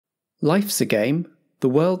Life's a game, the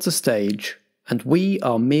world's a stage, and we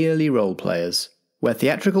are merely role-players, where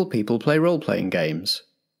theatrical people play role-playing games.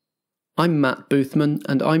 I'm Matt Boothman,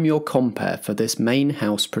 and I'm your compere for this main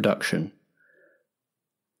house production.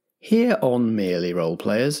 Here on Merely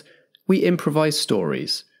Role-Players, we improvise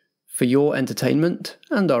stories, for your entertainment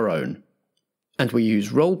and our own. And we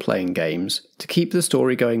use role-playing games to keep the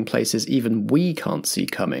story going places even we can't see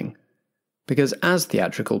coming. Because as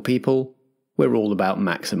theatrical people, we're all about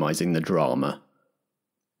maximising the drama.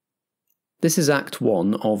 This is Act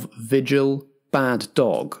 1 of Vigil, Bad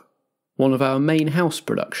Dog, one of our main house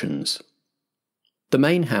productions. The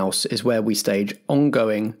main house is where we stage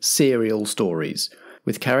ongoing, serial stories,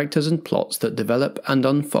 with characters and plots that develop and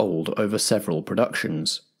unfold over several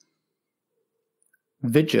productions.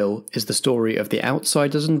 Vigil is the story of the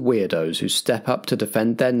outsiders and weirdos who step up to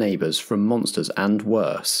defend their neighbours from monsters and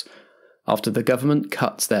worse, after the government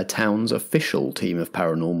cuts their town's official team of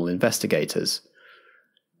paranormal investigators.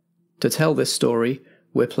 To tell this story,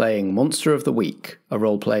 we're playing Monster of the Week, a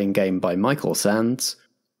role-playing game by Michael Sands,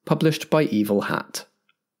 published by Evil Hat.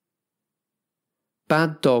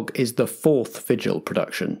 Bad Dog is the 4th Vigil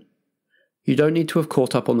production. You don't need to have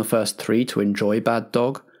caught up on the first 3 to enjoy Bad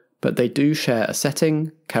Dog, but they do share a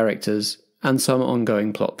setting, characters, and some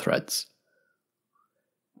ongoing plot threads.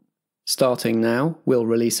 Starting now, we'll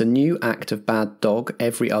release a new act of Bad Dog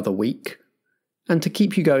every other week, and to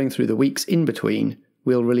keep you going through the weeks in between,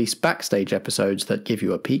 we'll release backstage episodes that give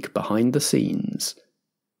you a peek behind the scenes.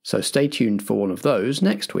 So stay tuned for one of those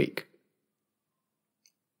next week.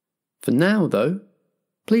 For now, though,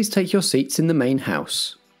 please take your seats in the main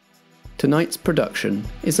house. Tonight's production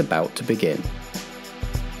is about to begin.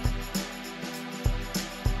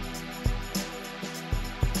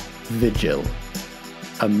 Vigil,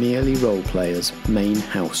 a Merely Role-Players main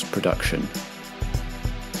house production.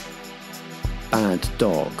 Bad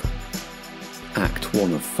Dog, Act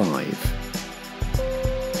 1 of 5.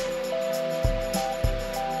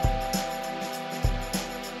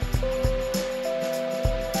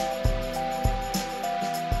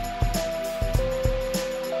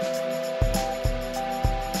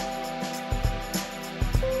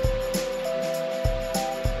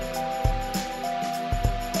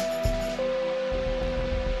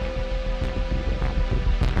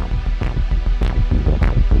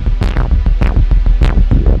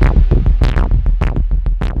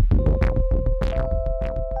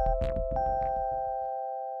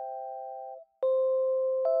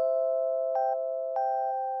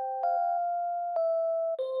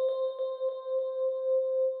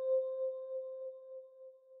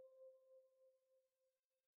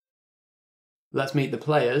 Let's meet the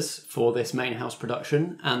players for this main house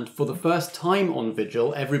production, and for the first time on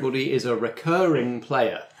Vigil, everybody is a recurring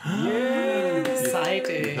player. Yes,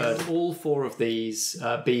 exciting. You've heard all 4 of these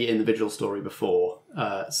be in the Vigil story before,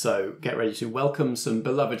 so get ready to welcome some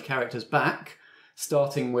beloved characters back,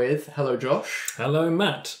 starting with, hello Josh. Hello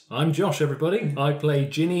Matt, I'm Josh everybody. I play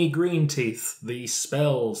Ginny Greenteeth, the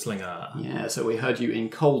spell slinger. Yeah, so we heard you in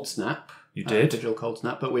Cold Snap. You did? Vigil Cold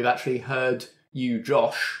Snap, but we've actually heard you,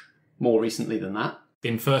 Josh, more recently than that.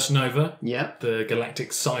 In First Nova, yeah, the galactic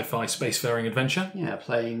sci-fi spacefaring adventure. Yeah,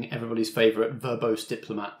 playing everybody's favourite verbose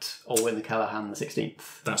diplomat, Olwyn the Callahan the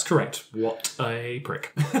 16th. That's correct. What a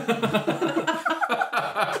prick.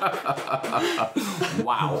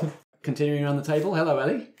 Wow. Continuing around the table, hello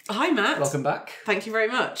Ellie. Hi Matt. Welcome back. Thank you very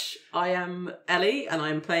much. I am Ellie and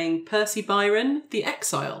I'm playing Percy Byron, the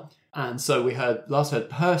Exile. And so we last heard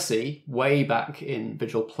Percy way back in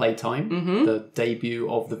Vigil Playtime, the debut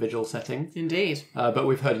of the Vigil setting. Indeed. But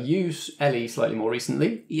we've heard you, Ellie, slightly more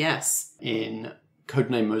recently. Yes. In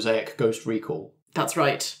Codename Mosaic Ghost Recall. That's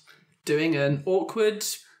right. Doing an awkward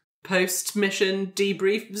post-mission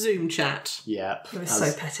debrief Zoom chat. Yep. It was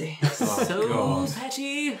so petty. So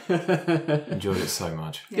petty. Enjoyed it so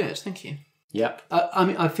much. Good, thank you. Yep. I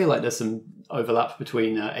mean, I feel like there's some overlap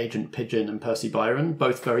between Agent Pigeon and Percy Byron,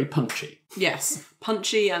 both very punchy. Yes,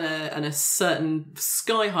 punchy and a certain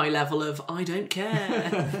sky-high level of I don't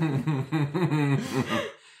care.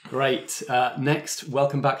 Great. Next,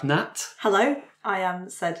 welcome back, Nat. Hello, I am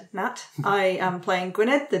said Nat. I am playing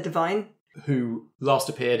Gwynned, the Divine. Who last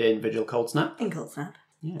appeared in Vigil Cold Snap. In Cold Snap.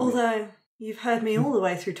 Yeah. Although, you've heard me all the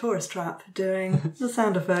way through Tourist Trap doing the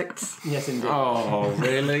sound effects. Yes, indeed. Oh,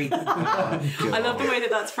 really? I love the way that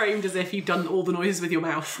that's framed as if you've done all the noises with your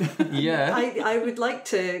mouth. Yeah. I would like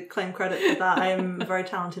to claim credit for that. I am a very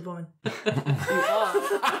talented woman. You are.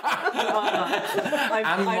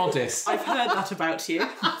 And modest. I've heard that about you.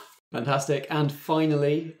 Fantastic. And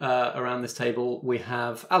finally, around this table, we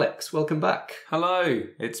have Alex. Welcome back. Hello,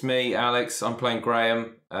 it's me, Alex. I'm playing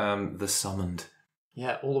Graham, the Summoned.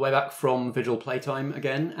 Yeah, all the way back from Vigil playtime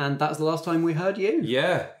again, and that's the last time we heard you.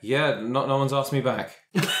 Yeah. No one's asked me back.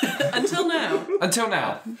 Until now. Until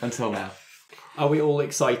now. Are we all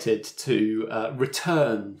excited to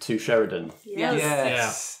return to Sherrydown?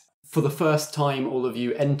 Yes. For the first time, all of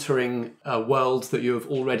you entering a world that you have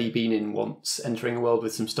already been in once, entering a world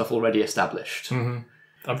with some stuff already established. Mm-hmm.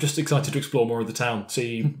 I'm just excited to explore more of the town,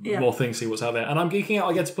 see more things, see what's out there. And I'm geeking out.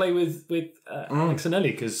 I get to play with Alex and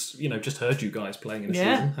Ellie because, just heard you guys playing in a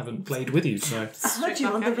season. Haven't played with you, so... I heard you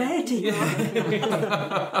on the radio.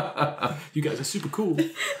 You guys are super cool.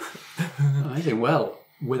 Amazing. Well,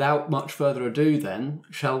 without much further ado then,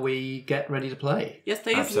 shall we get ready to play? Yes,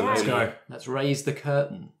 please. Absolutely. Let's go. Let's raise the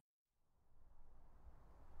curtain.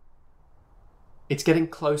 It's getting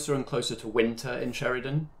closer and closer to winter in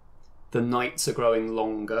Sherrydown. The nights are growing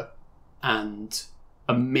longer, and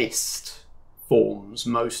a mist forms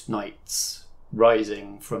most nights,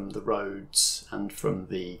 rising from the roads and from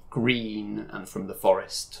the green and from the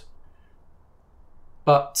forest.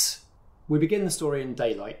 But we begin the story in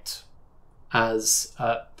daylight, as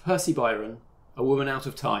Percy Byron, a woman out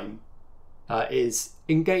of time, is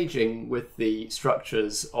engaging with the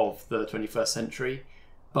structures of the 21st century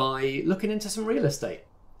by looking into some real estate.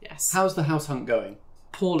 Yes. How's the house hunt going?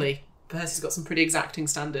 Poorly. Percy's got some pretty exacting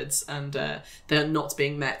standards, and they're not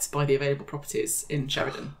being met by the available properties in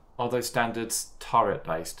Sherrydown. Are those standards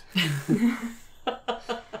turret-based?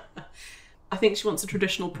 I think she wants a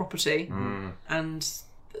traditional property, and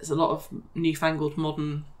there's a lot of newfangled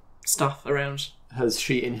modern stuff around. Has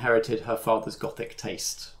she inherited her father's Gothic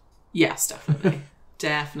taste? Yes, definitely.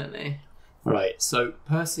 Definitely. Right, so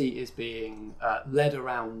Percy is being led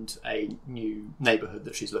around a new neighbourhood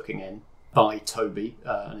that she's looking in by Toby,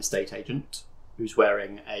 an estate agent, who's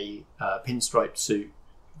wearing a pinstriped suit,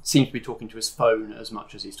 seems to be talking to his phone as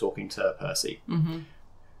much as he's talking to Percy.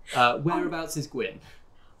 Mm-hmm. Whereabouts is Gwyn?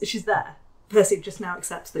 She's there. Percy just now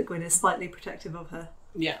accepts that Gwyn is slightly protective of her.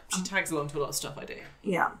 Yeah, she tags along to a lot of stuff I do.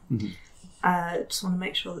 Yeah. Mm-hmm. Just want to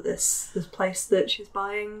make sure that this place that she's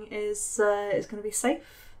buying is going to be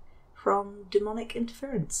safe from demonic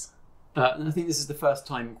interference. And I think this is the first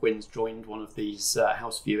time Gwyn's joined one of these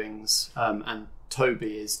house viewings, and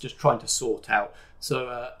Toby is just trying to sort out.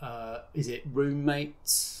 So, is it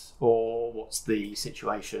roommates or what's the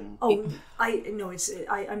situation? Oh, I'm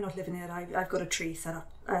not living in it. I've got a tree set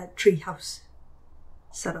up, a tree house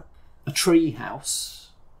set up. A tree house?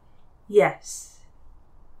 Yes.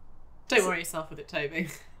 Don't worry yourself with it, Toby.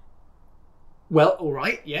 Well, all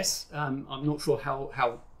right. Yes, I'm not sure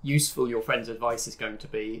how useful your friend's advice is going to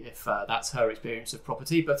be if that's her experience of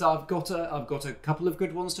property, but I've got a couple of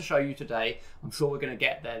good ones to show you today. I'm sure we're going to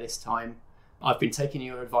get there this time. I've been taking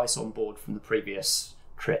your advice on board from the previous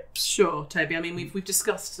trips. Sure, Toby. I mean, we've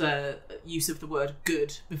discussed use of the word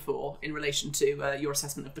good before in relation to your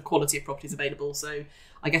assessment of the quality of properties available, so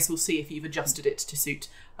I guess we'll see if you've adjusted it to suit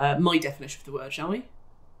my definition of the word, shall we?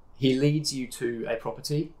 He leads you to a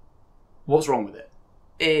property. What's wrong with it?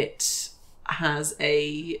 It has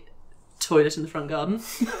a toilet in the front garden.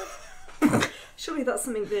 Surely that's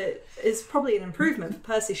something that is probably an improvement for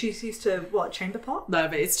Percy. She's used to chamber pot? No,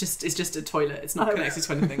 but it's just a toilet. It's not connected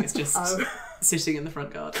to anything. It's just sitting in the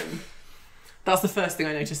front garden. That's the first thing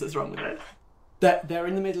I noticed that's wrong with it. They're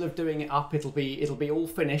in the middle of doing it up. It'll be all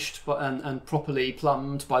finished and properly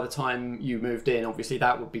plumbed by the time you moved in. Obviously,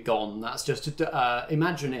 that would be gone. That's just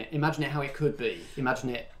imagine it. Imagine it how it could be. Imagine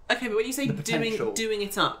it. Okay, but when you say doing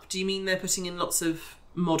it up, do you mean they're putting in lots of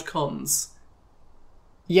mod cons?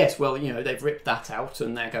 Yes, well, they've ripped that out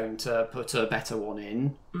and they're going to put a better one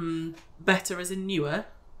in. Better as in newer?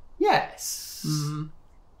 Yes. And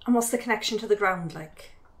what's the connection to the ground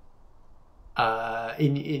like?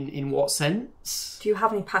 In what sense? Do you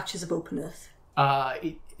have any patches of open earth?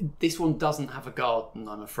 This one doesn't have a garden,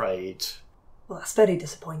 I'm afraid. Well, that's very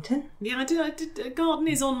disappointing. Yeah, I did. A garden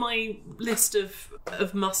is on my list of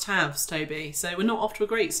must-haves, Toby. So we're not off to a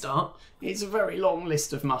great start. It's a very long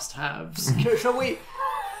list of must-haves. Shall we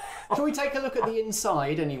take a look at the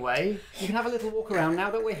inside anyway? You can have a little walk around now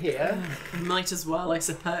that we're here. Might as well, I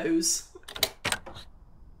suppose.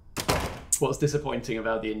 What's disappointing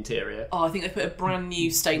about the interior? Oh, I think they put a brand new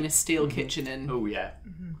stainless steel kitchen in. Oh, yeah.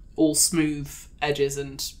 All smooth edges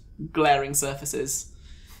and glaring surfaces.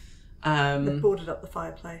 They've boarded up the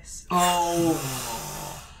fireplace.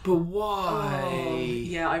 Oh, but why? Oh,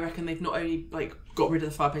 yeah, I reckon they've not only got rid of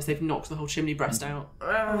the fireplace, they've knocked the whole chimney breast out.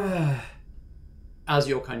 As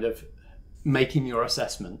you're kind of making your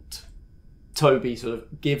assessment, Toby sort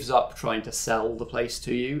of gives up trying to sell the place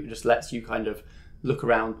to you, just lets you kind of look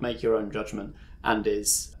around, make your own judgment, and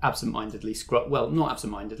is absentmindedly not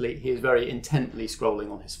absentmindedly, he is very intently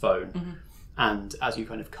scrolling on his phone. And as you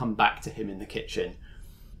kind of come back to him in the kitchen,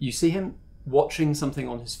 you see him watching something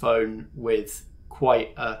on his phone with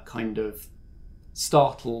quite a kind of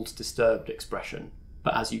startled, disturbed expression.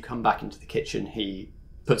 But as you come back into the kitchen, he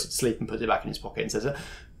puts it to sleep and puts it back in his pocket and says,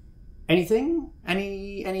 anything?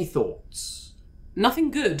 Any thoughts?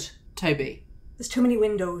 Nothing good, Toby. There's too many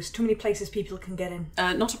windows, too many places people can get in.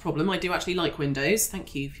 Not a problem. I do actually like windows.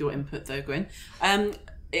 Thank you for your input, though, Gwyn.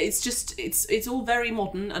 It's just, it's all very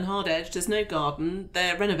modern and hard-edged. There's no garden.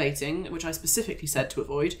 They're renovating, which I specifically said to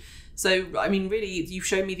avoid. So, I mean, really, you've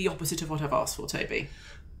shown me the opposite of what I've asked for, Toby.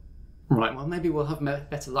 Right, well, maybe we'll have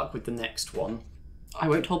better luck with the next one. I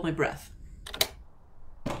won't hold my breath.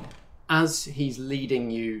 As he's leading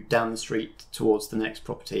you down the street towards the next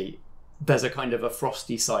property, there's a kind of a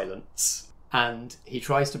frosty silence. And he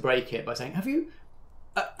tries to break it by saying, have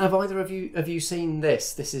either of you seen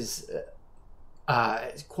this? This is...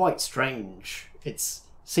 it's quite strange. It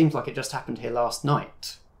seems like it just happened here last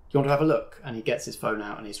night. You want to have a look? And he gets his phone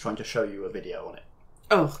out and he's trying to show you a video on it.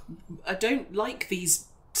 Oh, I don't like these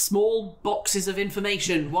small boxes of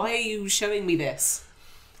information. Why are you showing me this?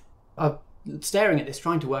 Staring at this,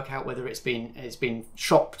 trying to work out whether it's been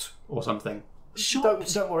shopped or something.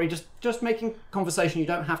 Shopped? Don't worry, just making conversation. You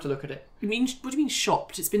don't have to look at it. What do you mean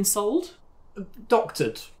shopped? It's been sold?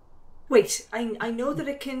 Doctored. Wait, I know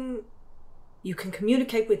that you can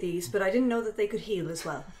communicate with these, but I didn't know that they could heal as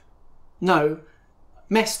well. No,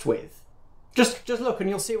 messed with. Just look and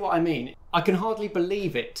you'll see what I mean. I can hardly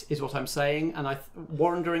believe it, is what I'm saying, and I'm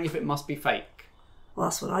wondering if it must be fake. Well,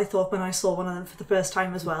 that's what I thought when I saw one of them for the first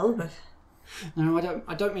time as well, but... No,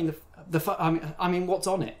 I don't mean I mean what's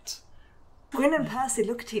on it. Gwyn and Percy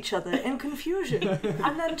look at each other in confusion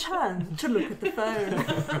and then turn to look at the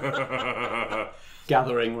phone.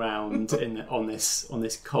 Gathering round on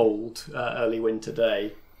this cold early winter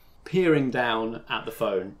day, peering down at the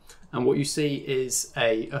phone, and what you see is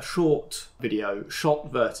a short video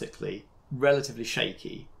shot vertically, relatively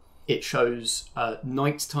shaky. It shows a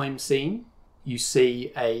nighttime scene. You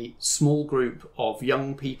see a small group of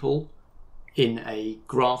young people in a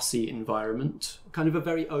grassy environment, kind of a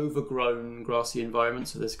very overgrown grassy environment,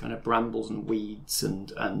 so there's kind of brambles and weeds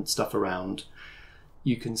and stuff around.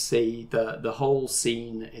 You can see the whole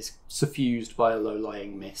scene is suffused by a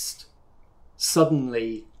low-lying mist.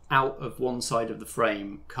 Suddenly, out of one side of the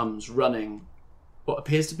frame comes running what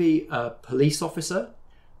appears to be a police officer,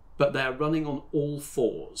 but they're running on all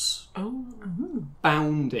fours,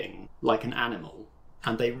 bounding like an animal,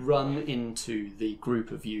 and they run into the group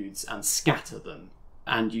of youths and scatter them.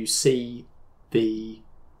 And you see the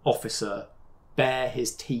officer bare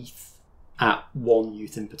his teeth at one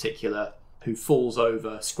youth in particular, who falls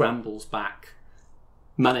over, scrambles back,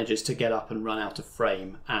 manages to get up and run out of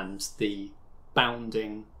frame, and the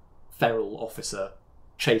bounding feral officer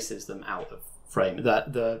chases them out of frame.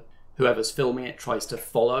 Whoever's filming it tries to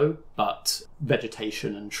follow, but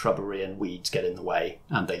vegetation and shrubbery and weeds get in the way,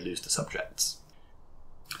 and they lose the subjects.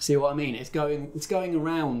 See what I mean? It's going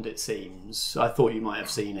around, it seems. I thought you might have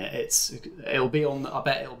seen it. I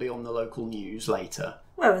bet it'll be on the local news later.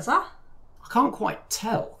 Where was that? I can't quite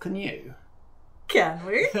tell, can you? Can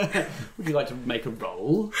we? Would you like to make a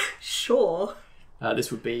roll? Sure. This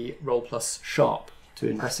would be roll plus sharp to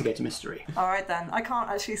investigate a mystery. Alright then. I can't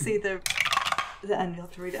actually see the end. You'll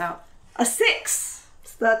have to read it out. A 6!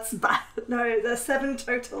 That's bad. No, there's 7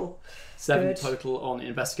 total. 7 Good. total on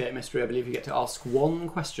investigate a mystery. I believe you get to ask one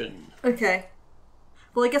question. Okay.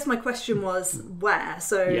 Well, I guess my question was where.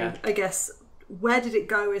 So Yeah. I guess where did it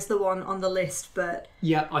go is the one on the list, but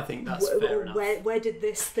Yeah, I think that's fair enough. where did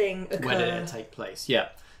this thing occur? Where did it take place? Yeah.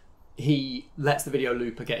 He lets the video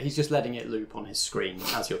loop again. He's just letting it loop on his screen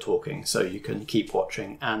as you're talking, so you can keep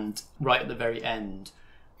watching. And right at the very end,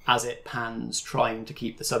 as it pans, trying to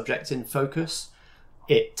keep the subject in focus,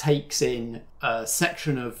 it takes in a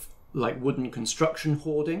section of like wooden construction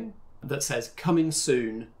hoarding that says, "Coming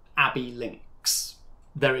soon, Abbey Links."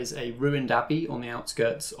 There is a ruined abbey on the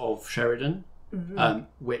outskirts of Sherrydown,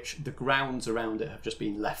 which the grounds around it have just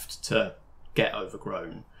been left to get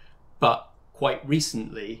overgrown. But quite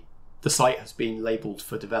recently, the site has been labelled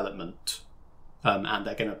for development, and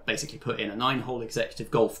they're going to basically put in a 9-hole executive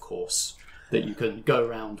golf course that you can go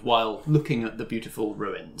around while looking at the beautiful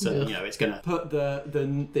ruins. And it's going to put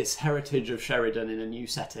this heritage of Sherrydown in a new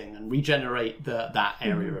setting and regenerate that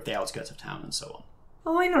area of the outskirts of town and so on.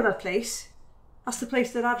 Oh, I know that place. That's the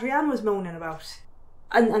place that Adrienne was moaning about.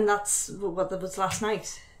 And that's what that was last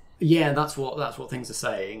night. Yeah, that's what things are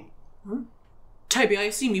saying. Toby, I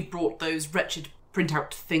assume you've brought those wretched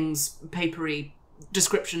printout things, papery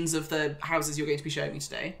descriptions of the houses you're going to be showing me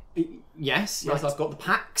today? Yes, Right. I've got the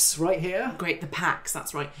packs right here. Great, the packs,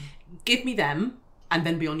 that's right. Give me them, and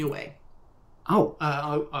then be on your way. Oh,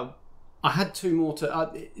 I had two more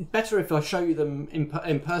to... it's better if I show you them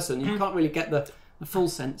in person. You can't really get the full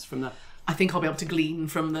sense from the... I think I'll be able to glean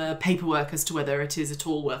from the paperwork as to whether it is at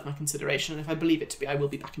all worth my consideration, and if I believe it to be, I will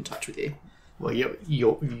be back in touch with you. Well,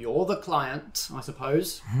 you're the client, I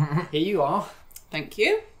suppose. Here you are. Thank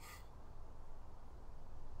you.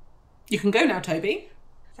 You can go now, Toby.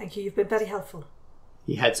 Thank you, you've been very helpful.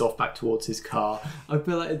 He heads off back towards his car. I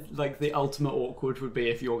feel like the ultimate awkward would be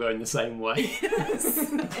if you're going the same way.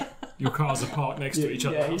 Your cars are parked next to each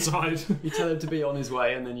other outside. You tell him to be on his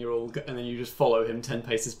way, and then and then you just follow him 10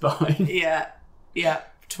 paces behind. Yeah,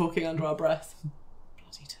 talking under our breath.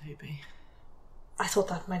 Bloody Toby. I thought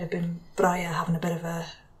that might have been Briar having a bit of an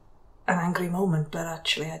angry moment, but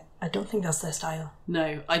actually I don't think that's their style.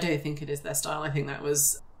 No, I don't think it is their style. I think that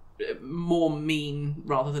was more mean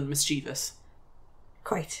rather than mischievous.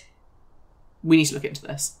 Quite. We need to look into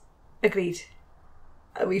this. Agreed.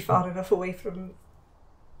 Are we far enough away from...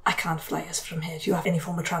 I can't fly us from here. Do you have any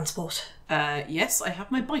form of transport? Yes, I have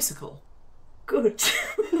my bicycle. Good.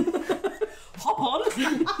 Hop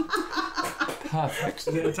on! Perfect.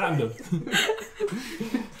 Is it a tandem?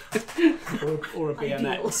 or a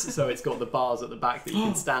BMX, so it's got the bars at the back that you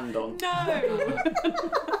can stand on. No!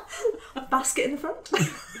 A basket in the front?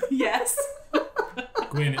 Yes.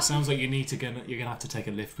 Gwyn, it sounds like you're gonna have to take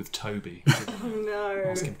a lift with Toby. Oh no.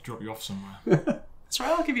 Ask him to drop you off somewhere. That's right,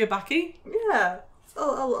 I'll give you a backy. Yeah.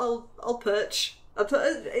 I'll perch.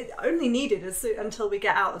 It only needed until we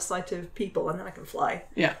get out of sight of people, and then I can fly.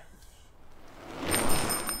 Yeah.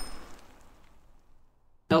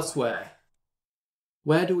 Elsewhere,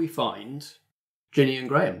 where do we find Ginny and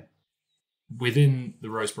Graham? Within the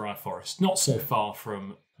Rosebriar Forest, not so far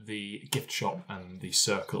from the gift shop and the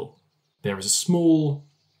circle, there is a small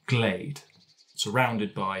glade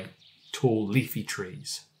surrounded by tall leafy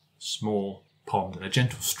trees, a small pond and a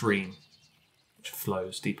gentle stream which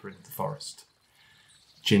flows deeper into the forest.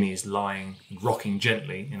 Ginny is lying and rocking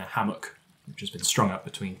gently in a hammock which has been strung up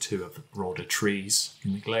between two of the broader trees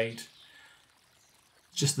in the glade.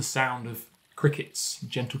 Just the sound of crickets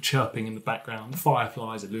and gentle chirping in the background. The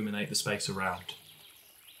fireflies illuminate the space around.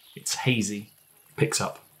 It's hazy, picks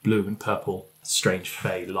up blue and purple, strange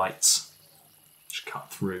fey lights which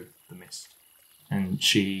cut through the mist. And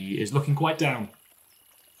she is looking quite down,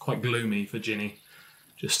 quite gloomy for Ginny,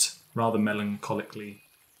 just rather melancholically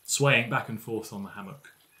swaying back and forth on the hammock,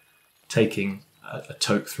 taking a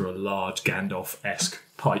toke through a large Gandalf-esque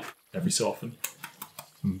pipe every so often,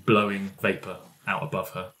 and blowing vapour out above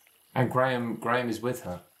her. And Graham is with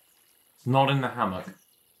her. Not in the hammock,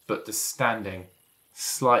 but just standing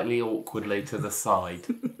slightly awkwardly to the side.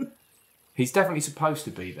 He's definitely supposed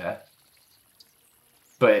to be there,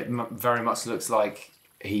 but it very much looks like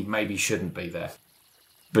he maybe shouldn't be there.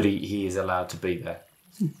 But he is allowed to be there.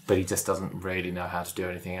 But he just doesn't really know how to do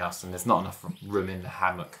anything else, and there's not enough room in the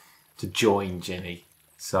hammock to join Ginny.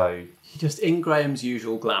 So Just in Graham's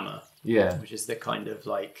usual glamour, yeah, which is the kind of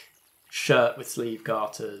like shirt with sleeve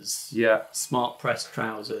garters, yeah, smart pressed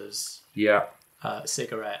trousers, yeah.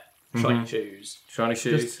 cigarette, shiny shoes. Shiny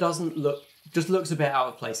shoes. Just looks a bit out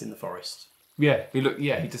of place in the forest. Yeah, he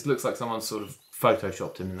just looks like someone sort of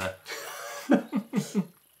photoshopped him in there.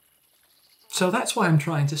 So that's why I'm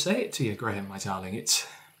trying to say it to you, Graham, my darling. It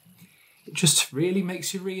just really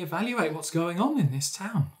makes you reevaluate what's going on in this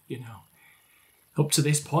town, you know. Up to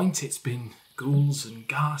this point, it's been ghouls and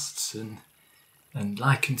ghasts and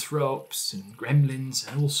lycanthropes and gremlins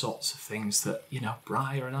and all sorts of things that, you know,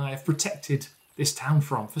 Briar and I have protected this town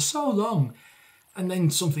from for so long. And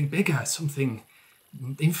then something bigger, something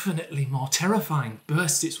infinitely more terrifying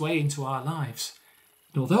bursts its way into our lives.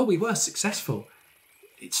 And although we were successful,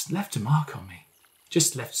 it's left a mark on me.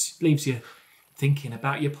 Just leaves you thinking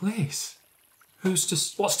about your place. What's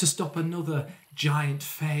to stop another giant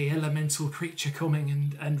fey elemental creature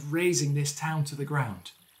coming and razing this town to the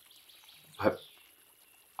ground? I'm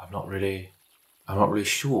not really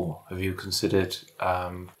sure. Have you considered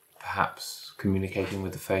perhaps communicating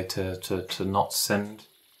with the Fae to not send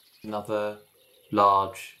another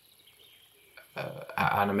large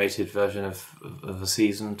animated version of a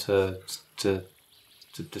season to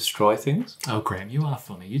destroy things? Oh, Graham, you are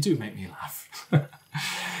funny. You do make me laugh.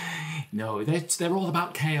 No, they're all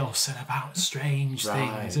about chaos and about strange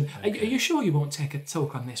things. And okay. Are you sure you won't take a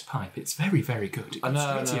talk on this pipe? It's very, very good. It goes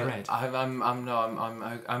straight to your head.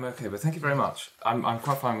 I'm okay, but thank you very much. I'm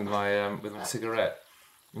quite fine with my cigarette.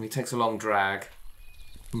 And he takes a long drag,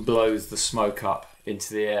 and blows the smoke up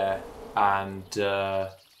into the air, and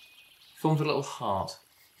forms a little heart.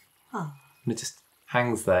 Oh. And it just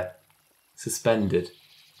hangs there, suspended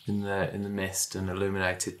in the mist and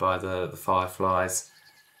illuminated by the fireflies.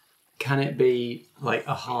 Can it be like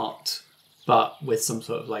a heart, but with some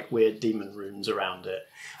sort of like weird demon runes around it?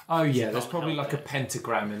 Oh yeah, there's probably like a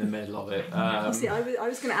pentagram in the middle of it. See, I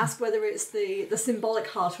was going to ask whether it's the symbolic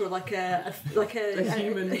heart or like a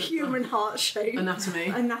human heart shape. Anatomy.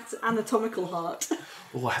 Anatomical heart.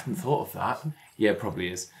 Oh, I hadn't thought of that. Yeah, it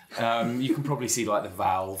probably is. You can probably see like the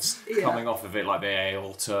valves coming off of it, like the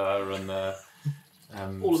aorta and the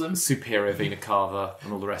all of them, superior vena cava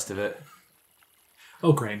and all the rest of it.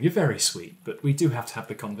 Oh, Graham, you're very sweet, but we do have to have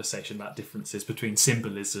the conversation about differences between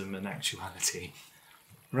symbolism and actuality.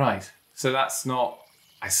 Right. So that's not...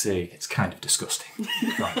 I see. It's kind of disgusting.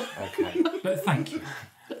 Right, okay. But thank you.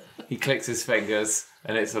 He clicks his fingers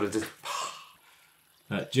and it sort of just...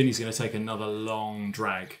 Ginny's going to take another long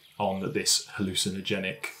drag on this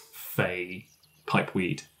hallucinogenic fey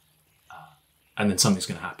pipeweed. And then something's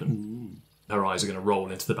going to happen. Her eyes are going to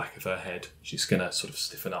roll into the back of her head. She's going to sort of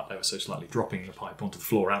stiffen up ever so slightly, dropping the pipe onto the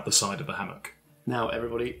floor out the side of the hammock. Now,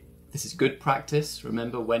 everybody, this is good practice.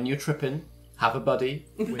 Remember, when you're tripping, have a buddy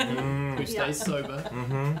with you who stays sober.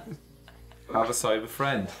 Have a sober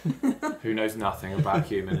friend who knows nothing about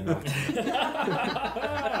human anatomy.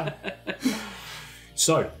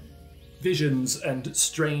 So, visions and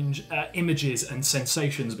strange images and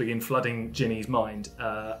sensations begin flooding Ginny's mind.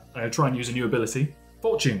 I'm going to try and use a new ability.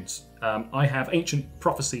 Fortunes. I have ancient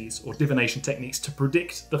prophecies or divination techniques to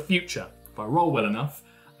predict the future. If I roll well enough,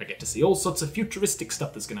 I get to see all sorts of futuristic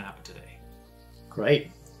stuff that's going to happen today.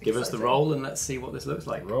 Great. Give us the roll and let's see what this looks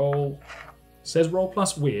like. Roll. Says roll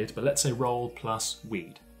plus weird, but let's say roll plus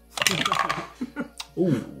weed.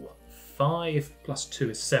 Ooh. 5 plus 2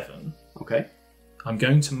 is 7. Okay. I'm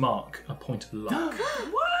going to mark a point of luck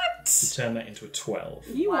What? to turn that into a 12.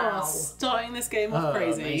 You are starting this game off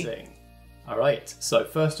crazy. Amazing. All right. So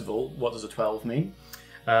first of all, what does a 12 mean?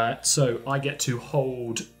 So I get to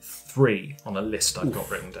hold 3 on a list I've got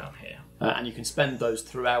written down here. And you can spend those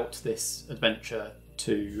throughout this adventure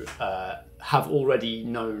to have already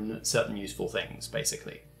known certain useful things,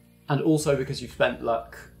 basically. And also because you've spent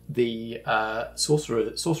luck, the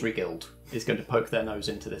Sorcery Guild is going to poke their nose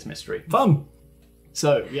into this mystery. Fun!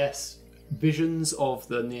 So, yes, visions of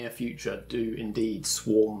the near future do indeed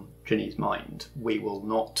swarm Ginny's mind. We will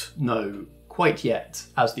not know quite yet,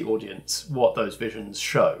 as the audience, what those visions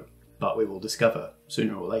show, but we will discover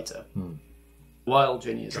sooner or later. While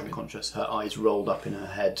Ginny is unconscious, her eyes rolled up in her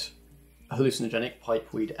head, hallucinogenic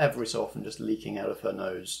pipeweed every so often just leaking out of her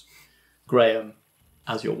nose. Graham,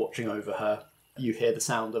 as you're watching over her, you hear the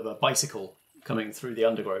sound of a bicycle coming through the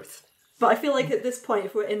undergrowth. But I feel like at this point,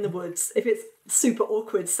 if we're in the woods, if it's super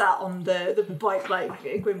awkward sat on the bike, like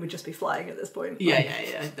Gwyn would just be flying at this point. Yeah.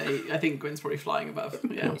 I think Gwyn's probably flying above.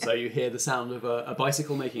 Yeah. So you hear the sound of a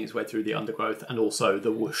bicycle making its way through the undergrowth and also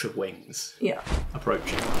the whoosh of wings Yeah.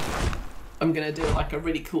 approaching. I'm going to do like a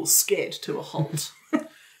really cool skid to a halt,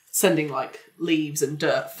 sending like leaves and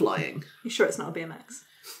dirt flying. You sure it's not a BMX?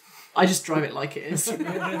 I just drive it like it is.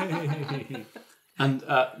 And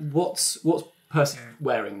what's Percy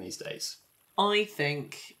wearing these days? I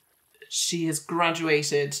think she has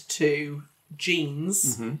graduated to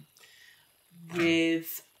jeans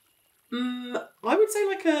with, I would say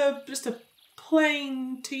like just a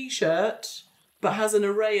plain t-shirt, but has an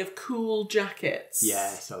array of cool jackets.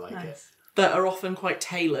 Yes, I like it. That are often quite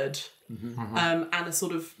tailored, and a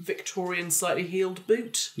sort of Victorian, slightly heeled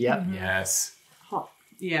boot. Yeah. Yes. Hot.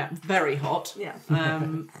 Yeah, very hot. Yeah.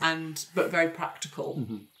 But very practical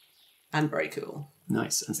and very cool.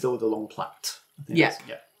 Nice. And still with a long plait. I think Yeah. it's-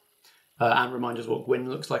 yeah. And remind us what Gwyn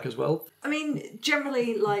looks like as well. I mean,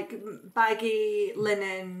 generally, like, baggy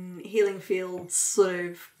linen, healing fields sort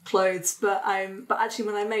of clothes, but actually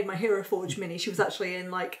when I made my Hero Forge mini, she was actually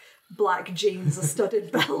in, like, black jeans, a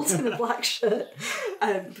studded belt, and a black shirt,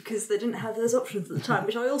 because they didn't have those options at the time,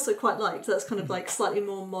 which I also quite liked. That's kind of, like, slightly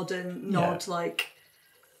more modern nod, like...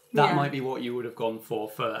 That might be what you would have gone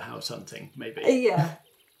for house hunting, maybe. Yeah.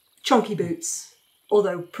 Chonky boots,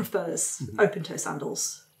 although prefers open-toe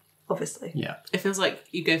sandals, obviously. Yeah. It feels like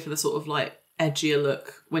you go for the sort of like edgier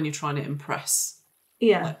look when you're trying to impress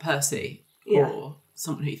Yeah. like Percy Yeah. or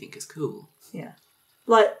someone who you think is cool. Yeah.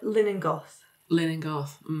 Like linen goth. Lynn and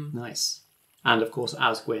Garth. Nice. And of course,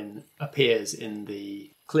 as Gwyn appears in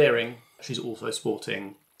the clearing, she's also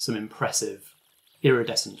sporting some impressive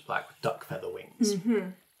iridescent black duck feather wings.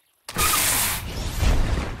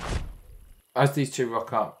 As these two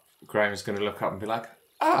rock up, Graham's going to look up and be like,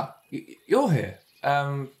 you're here.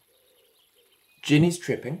 Ginny's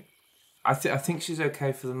tripping. I think she's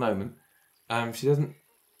okay for the moment. She doesn't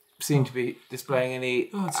seem to be displaying any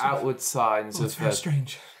outward signs It's of very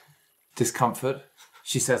strange. discomfort.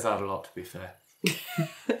 She says that a lot, to be fair.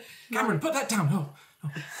 Cameron, put that down.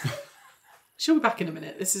 Oh. She'll be back in a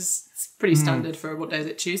minute. This is pretty standard for, what day is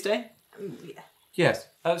it, Tuesday? Yeah. Yes.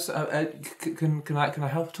 Can I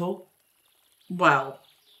help at all? Well,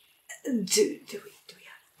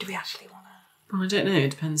 Do we actually want to? I don't know.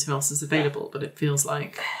 It depends who else is available, but it feels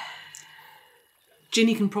like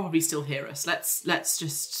Ginny can probably still hear us. Let's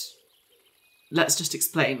just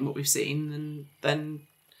explain what we've seen, and then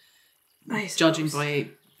judging by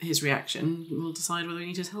his reaction, we'll decide whether we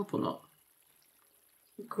need his help or not.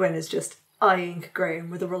 Gwyn is just eyeing Graham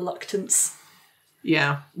with a reluctance.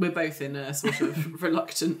 Yeah, we're both in a sort of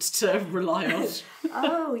reluctant to rely on.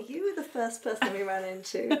 Oh, you were the first person we ran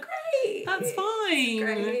into. Great. That's fine.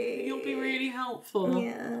 Great. You'll be really helpful.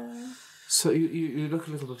 Yeah. So you look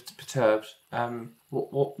a little bit perturbed.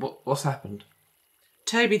 What's happened?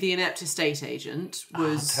 Toby, the inept estate agent,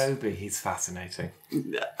 was... Toby, he's fascinating.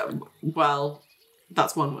 Well,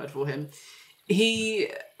 that's one word for him. He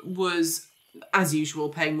was, as usual,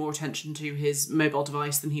 paying more attention to his mobile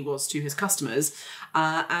device than he was to his customers,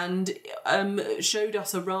 and showed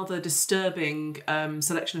us a rather disturbing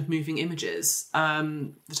selection of moving images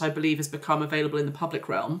that I believe has become available in the public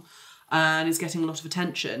realm and is getting a lot of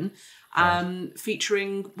attention,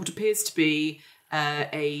 featuring what appears to be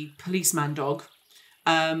a policeman dog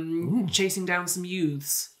chasing down some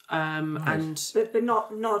youths. But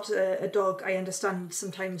not a dog. I understand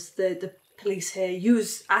sometimes the police here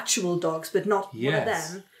use actual dogs, but not one of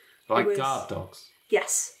them. Like guard dogs.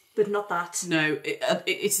 Yes, but not that. No,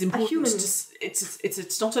 it's important. human-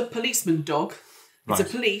 It's not a policeman dog. It's a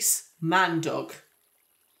policeman dog.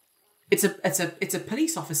 It's a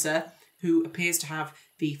police officer who appears to have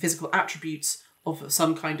the physical attributes of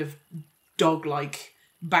some kind of dog-like,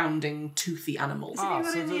 bounding, toothy animal. So you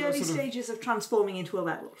were in the early stages of transforming into a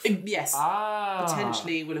werewolf. Yes.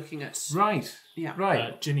 Potentially, we're looking at. Right. Yeah.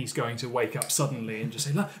 Right. Ginny's going to wake up suddenly and just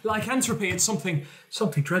say, lycanthropy, it's something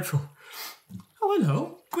dreadful. Oh,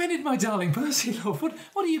 hello. Gwynned, my darling Percy, love. What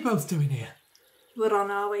are you both doing here? We're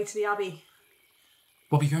on our way to the Abbey.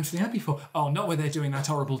 What are you going to the Abbey for? Oh, not where they're doing that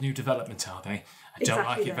horrible new development, are they? I don't Exactly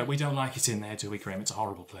like it, that. but we don't like it in there, do we, Graham? It's a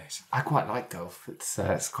horrible place. I quite like golf.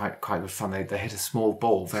 It's quite good fun. They hit a small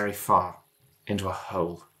ball very far into a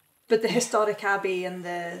hole. But the historic Abbey and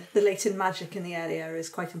the latent magic in the area is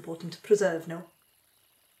quite important to preserve, no?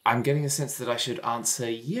 I'm getting a sense that I should answer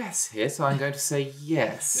yes here, so I'm going to say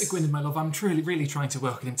yes. Gwynned, my love, I'm truly, really trying to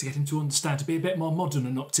work with him to get him to understand, to be a bit more modern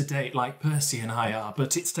and up to date like Percy and I are,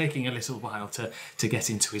 but it's taking a little while to get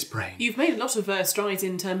into his brain. You've made a lot of strides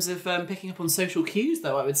in terms of picking up on social cues,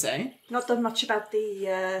 though, I would say. Not done much about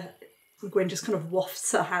the... Gwyn just kind of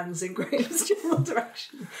wafts her hands in Graham's general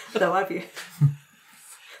direction. Although, have you?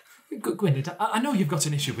 Gwynned, I know you've got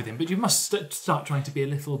an issue with him, but you must start trying to be a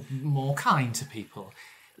little more kind to people.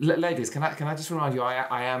 Ladies, can I just remind you,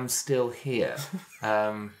 I am still here.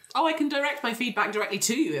 Oh, I can direct my feedback directly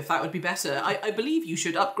to you if that would be better. I believe you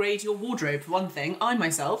should upgrade your wardrobe for one thing. I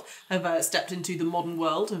myself have stepped into the modern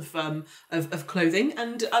world of clothing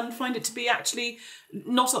and find it to be actually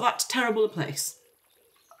not at that terrible a place.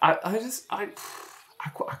 I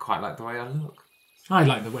quite like the way I look. I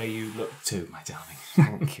like the way you look too, my darling.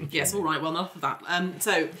 Thank you. Yes, all right. Well, enough of that.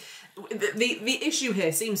 So, the issue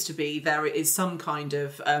here seems to be there is some kind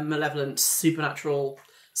of malevolent, supernatural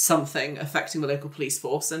something affecting the local police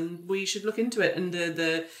force, and we should look into it. And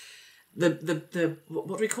the what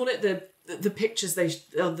do we call it? The pictures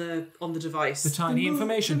on the device. The tiny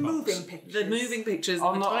information box. Moving pictures. The moving pictures,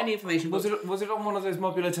 Oh, the no. tiny information box. Was it on one of those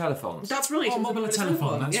modular telephones? That's right. Oh, it was a mobile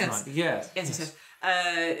telephone, that's yes. right. Yes. Yes.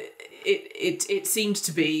 It seemed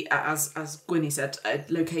to be, as Gwynny said,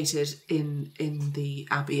 located in the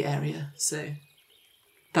Abbey area. So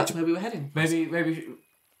that's where we were heading. Maybe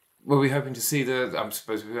were we hoping to see I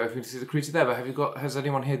suppose we were hoping to see the creature there, but has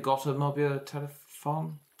anyone here got a modular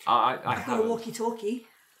telephone? I Got a haven't. walkie-talkie.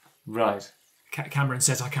 Right. Cameron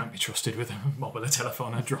says I can't be trusted with a mobile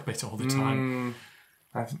telephone. I drop it all the time.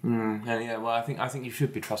 Yeah, well, I think you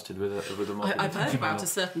should be trusted with a modular I've heard telephone. about a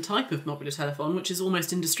certain type of modular telephone which is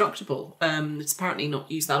almost indestructible. It's apparently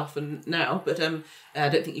not used that often now, but I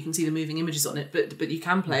don't think you can see the moving images on it. But you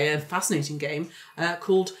can play a fascinating game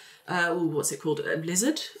called what's it called? A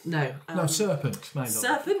lizard? No. No, serpent. My lord.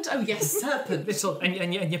 Serpent? Oh, yes, serpent. Little,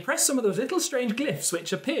 and you press some of those little strange glyphs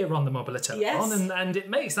which appear on the mobile telephone, Yes. and it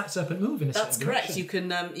makes that serpent move in a That's certain correct.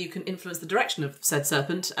 direction. You can influence the direction of said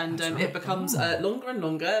serpent, and it becomes longer and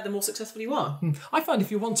longer the more successful you are. I find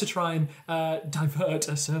if you want to try and divert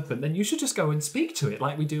a serpent, then you should just go and speak to it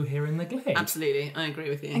like we do here in the glade. Absolutely, I agree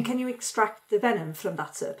with you. And can you extract the venom from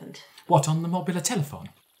that serpent? What, on the mobile telephone?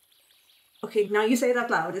 Okay, now you say it out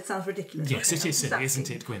loud, it sounds ridiculous. Yes, Okay, it is silly, exactly. isn't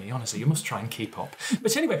it, Gwynny? Honestly, you must try and keep up.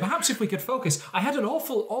 But anyway, perhaps if we could focus. I had an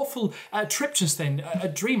awful trip just then, a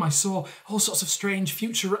dream. I saw all sorts of strange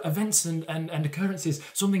future events and occurrences.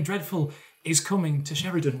 Something dreadful is coming to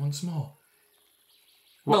Sherrydown once more.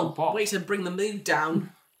 Well, what? way to bring the mood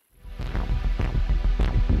down.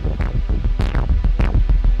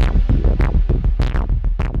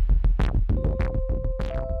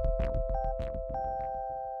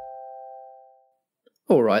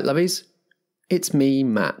 All right, lovies. It's me,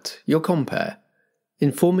 Matt, your compere,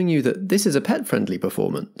 informing you that this is a pet-friendly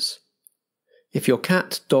performance. If your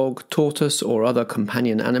cat, dog, tortoise, or other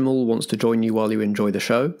companion animal wants to join you while you enjoy the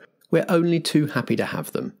show, we're only too happy to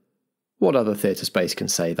have them. What other theatre space can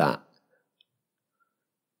say that?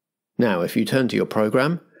 Now, if you turn to your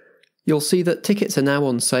programme, you'll see that tickets are now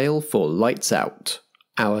on sale for Lights Out,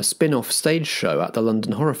 our spin-off stage show at the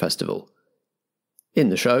London Horror Festival. In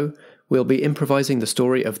the show, we'll be improvising the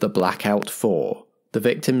story of the Blackout Four, the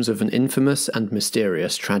victims of an infamous and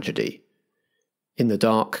mysterious tragedy. In the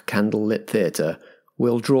dark, candle-lit theatre,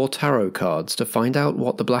 we'll draw tarot cards to find out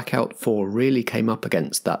what the Blackout Four really came up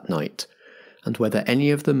against that night, and whether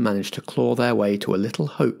any of them managed to claw their way to a little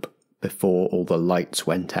hope before all the lights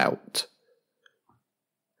went out.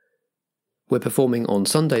 We're performing on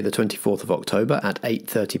Sunday the 24th of October at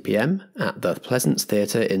 8:30pm at the Pleasance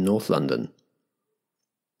Theatre in North London.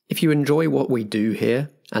 If you enjoy what we do here,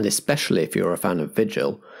 and especially if you're a fan of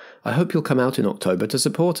Vigil, I hope you'll come out in October to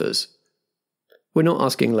support us. We're not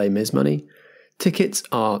asking Les Mis money. Tickets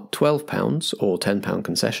are £12 or £10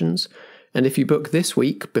 concessions, and if you book this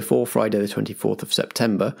week before Friday the 24th of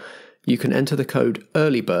September, you can enter the code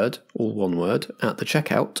EARLYBIRD, all one word, at the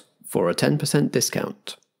checkout for a 10%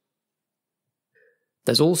 discount.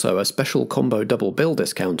 There's also a special combo double bill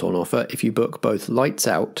discount on offer if you book both Lights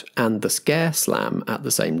Out and the Scare Slam at the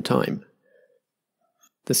same time.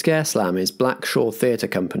 The Scare Slam is Black Shore Theatre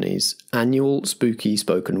Company's annual spooky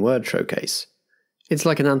spoken word showcase. It's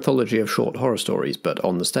like an anthology of short horror stories, but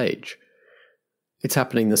on the stage. It's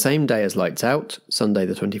happening the same day as Lights Out, Sunday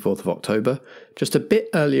the 24th of October, just a bit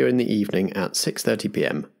earlier in the evening at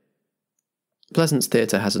 6:30pm. Pleasance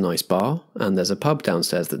Theatre has a nice bar, and there's a pub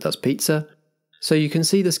downstairs that does pizza, so you can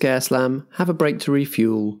see the Scare Slam, have a break to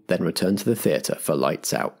refuel, then return to the theatre for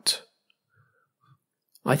Lights Out.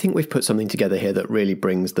 I think we've put something together here that really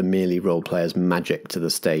brings the merely role players' magic to the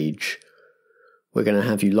stage. We're going to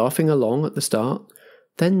have you laughing along at the start,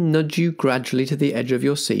 then nudge you gradually to the edge of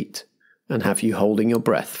your seat, and have you holding your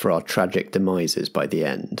breath for our tragic demises by the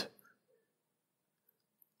end.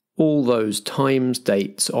 All those times,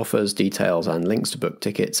 dates, offers, details, and links to book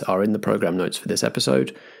tickets are in the programme notes for this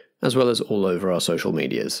episode, as well as all over our social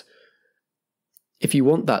medias. If you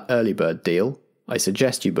want that early bird deal, I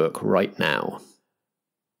suggest you book right now.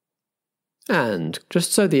 And,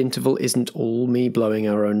 just so the interval isn't all me blowing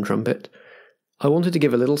our own trumpet, I wanted to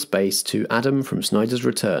give a little space to Adam from Snyder's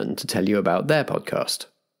Return to tell you about their podcast.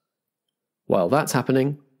 While that's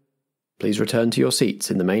happening, please return to your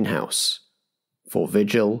seats in the main house for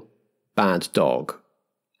Vigil, Bad Dog,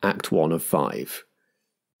 Act 1 of 5.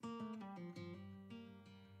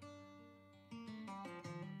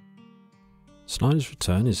 Snyder's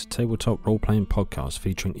Return is a tabletop role-playing podcast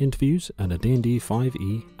featuring interviews and a D&D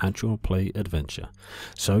 5e actual play adventure,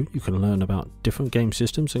 so you can learn about different game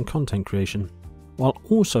systems and content creation, while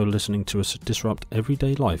also listening to us disrupt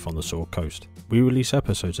everyday life on the Sore Coast. We release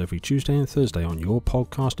episodes every Tuesday and Thursday on your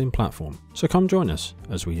podcasting platform, so come join us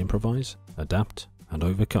as we improvise, adapt, and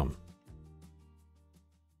overcome.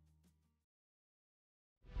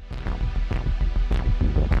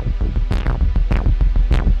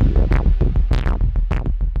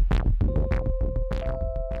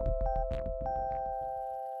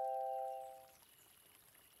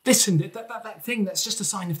 Listen, that thing, that's just a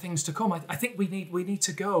sign of things to come. I think we need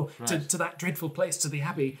to go to that dreadful place, to the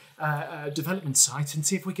Abbey development site, and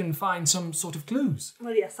see if we can find some sort of clues.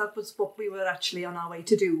 Well, yes, that was what we were actually on our way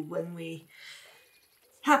to do when we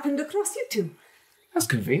happened across you two. That's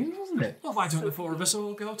convenient, wasn't it? Well, why don't the four of us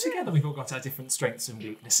all go together? We've all got our different strengths and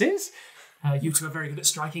weaknesses. You two are very good at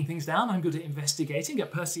striking things down. I'm good at investigating.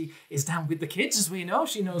 Percy is down with the kids, as we know.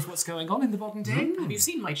 She knows what's going on in the modern day. Have you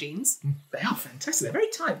seen my jeans? They are fantastic. They're very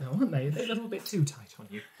tight, though, aren't they? They're a little bit too tight on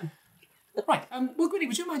you. Right. Well, Gwynny,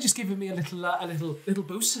 would you mind just giving me a little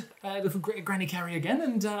boost, a little granny carry again,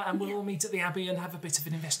 and we'll all meet at the Abbey and have a bit of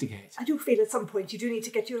an investigate. I do feel at some point you do need to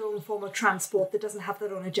get your own form of transport that doesn't have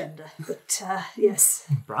their own agenda. But, yes.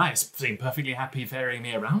 Bryce seemed perfectly happy ferrying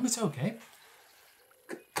me around, but okay.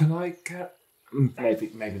 Can I get...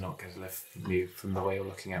 Maybe not get a lift from you from the way you're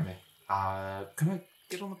looking at me. Can I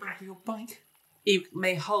get on the back of your bike? You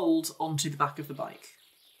may hold onto the back of the bike.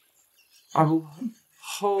 I will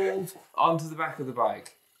hold onto the back of the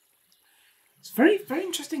bike. It's very, very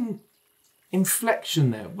interesting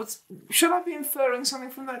inflection there. Should I be inferring something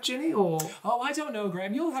from that, Ginny, or...? Oh, I don't know,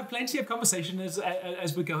 Graham. You'll have plenty of conversation as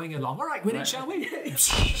we're going along. All right, Gwynny, right. Shall we? Gwyn's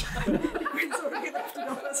already left it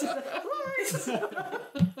off.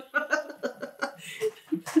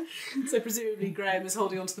 So presumably Graham is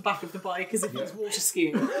holding onto the back of the bike as if he was water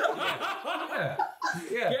skiing.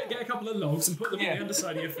 Yeah. Get a couple of logs and put them on the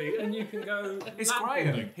underside of your feet, and you can go. It's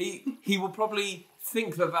Graham. He will probably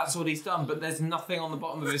think that that's what he's done, but there's nothing on the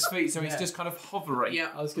bottom of his feet, so he's just kind of hovering. Yeah,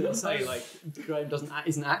 I was going to say, like, Graham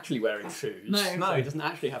isn't actually wearing shoes. No, so he doesn't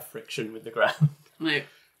actually have friction with the ground. No.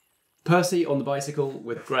 Percy on the bicycle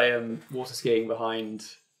with Graham water skiing behind.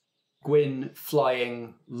 Gwyn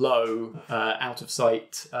flying low, out of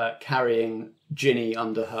sight, carrying Ginny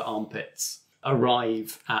under her armpits,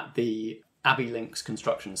 arrive at the Abbey Links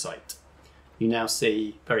construction site. You now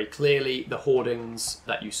see very clearly the hoardings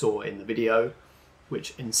that you saw in the video,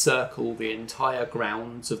 which encircle the entire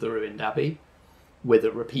grounds of the ruined abbey, with a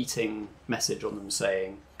repeating message on them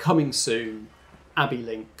saying, "Coming soon, Abbey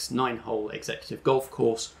Links 9-hole executive golf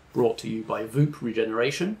course, brought to you by Voop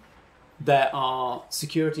Regeneration." There are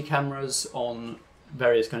security cameras on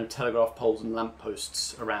various kind of telegraph poles and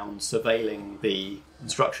lampposts around surveilling the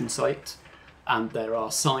construction site, and there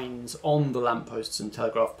are signs on the lampposts and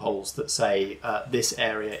telegraph poles that say this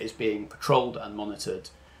area is being patrolled and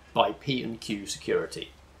monitored by P&Q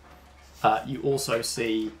security. You also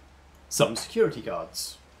see some security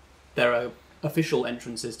guards. There are official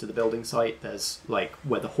entrances to the building site. There's like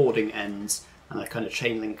where the hoarding ends and a kind of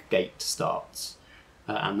chain link gate starts.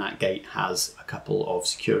 And that gate has a couple of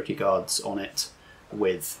security guards on it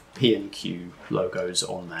with P&Q logos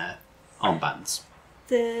on their armbands.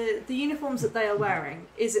 The uniforms that they are wearing,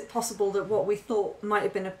 is it possible that what we thought might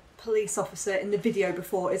have been a police officer in the video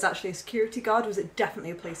before is actually a security guard, or is it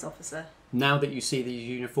definitely a police officer? Now that you see these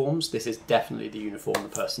uniforms, this is definitely the uniform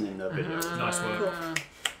of the person in the video. Nice work. Cool.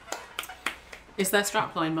 Is their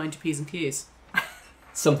strapline mind your P's and Q's?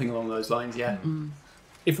 Something along those lines, yeah. Mm.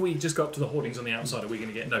 If we just go up to the hoardings on the outside, are we going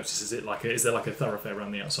to get noticed? Is there like a thoroughfare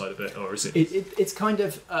around the outside of it, or is it? It's kind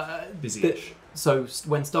of busy-ish. So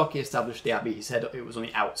when Starkey established the abbey, he said it was on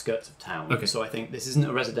the outskirts of town. Okay. So I think this isn't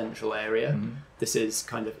a residential area. Mm-hmm. This is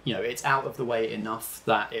kind of, it's out of the way enough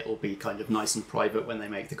that it'll be kind of nice and private when they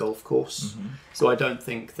make the golf course. Mm-hmm. So I don't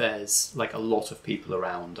think there's like a lot of people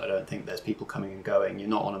around. I don't think there's people coming and going. You're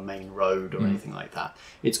not on a main road or anything like that.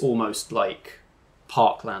 It's almost like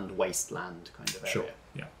parkland, wasteland kind of area. Sure.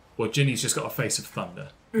 Yeah. Well, Ginny's just got a face of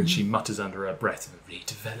thunder. And she mutters under her breath,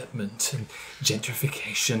 redevelopment and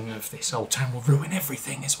gentrification of this old town will ruin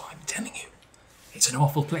everything, is what I'm telling you. It's an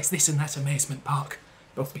awful place, this and that amazement park.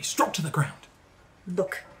 Both be struck to the ground.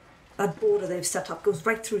 Look, that border they've set up goes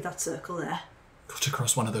right through that circle there. Cut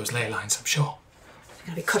across one of those ley lines, I'm sure.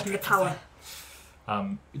 They're going to be cutting the power.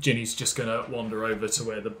 Ginny's just going to wander over to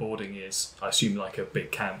where the boarding is. I assume like a big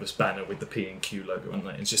canvas banner with the P&Q logo on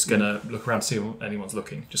it. It's just going to look around to see if anyone's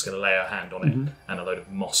looking. Just going to lay her hand on it, and a load of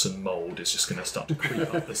moss and mould is just going to start to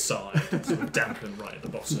creep up the side and sort of dampen right at the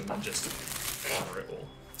bottom and just cover it all.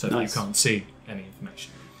 So that you can't see any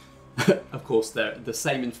information. Of course, the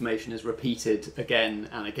same information is repeated again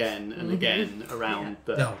and again and again around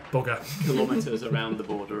the bugger. kilometres around the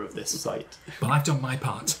border of this site. Well, I've done my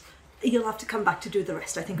part. You'll have to come back to do the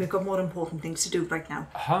rest. I think we've got more important things to do right now.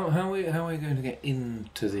 How are we going to get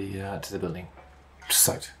into the building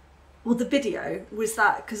site? Well, the video, was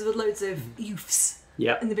that, because there were loads of youths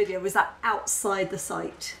in the video, was that outside the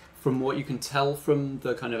site? From what you can tell from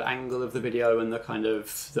the kind of angle of the video and the kind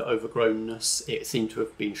of the overgrownness, it seemed to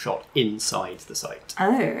have been shot inside the site.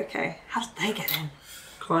 Oh, okay. How did they get in?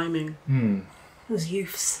 Climbing. Those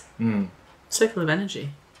youths. So full of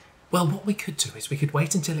energy. Well, what we could do is we could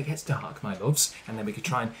wait until it gets dark, my loves, and then we could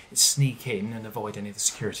try and sneak in and avoid any of the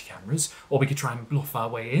security cameras, or we could try and bluff our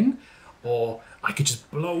way in, or I could just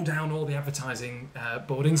blow down all the advertising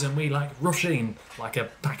boardings and we rush in like a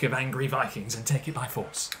pack of angry Vikings and take it by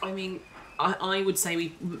force. I mean, I would say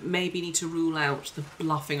we maybe need to rule out the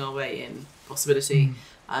bluffing our way in possibility.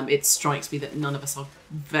 It strikes me that none of us are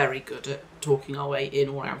very good at talking our way in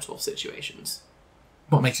or out of situations.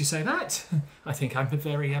 What makes you say that? I think I'm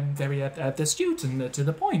very astute and to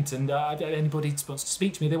the point, and anybody who wants to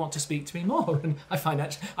speak to me, they want to speak to me more, and I find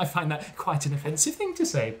that quite an offensive thing to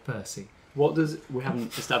say, Percy. We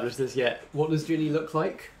haven't established this yet. What does Ginny look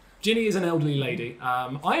like? Ginny is an elderly lady.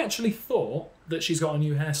 I actually thought that she's got a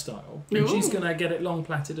new hairstyle, and she's going to get it long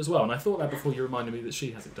plaited as well. And I thought that before you reminded me that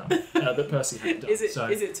she hasn't done, that Percy hasn't done. Is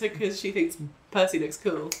it because she thinks Percy looks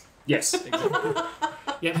cool? Yes, exactly.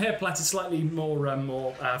 Yeah, hair plaited, slightly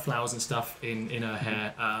more flowers and stuff in her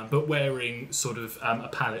hair, but wearing sort of a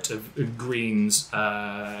palette of greens,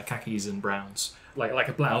 khakis and browns. Like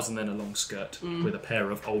a blouse and then a long skirt with a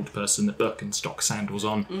pair of old person Birkenstock sandals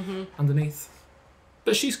on underneath.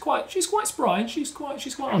 But she's quite spry. She's quite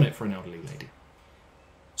on it for an elderly lady.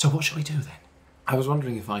 So what shall we do then? I was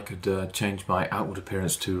wondering if I could change my outward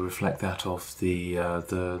appearance to reflect that of the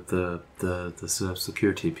sort of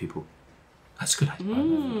security people. That's a good idea.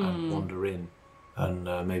 And wander in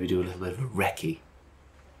and maybe do a little bit of a recce.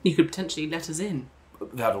 You could potentially let us in.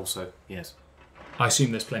 That also, yes. I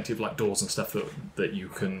assume there's plenty of like doors and stuff that you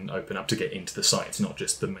can open up to get into the site. It's not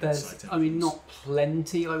just the main site. I mean, not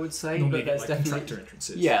plenty, I would say, normally but there's like definitely contractor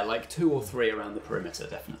entrances. Yeah, like 2 or 3 around the perimeter,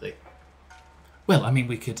 definitely. Well, I mean,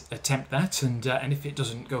 we could attempt that, and if it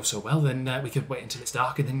doesn't go so well, then we could wait until it's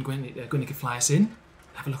dark, and then Gwyn could fly us in,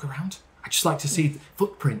 have a look around. I'd just like to see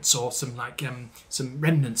footprints or some some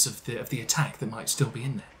remnants of the attack that might still be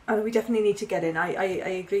in there. And we definitely need to get in. I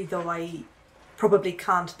agree, though. I probably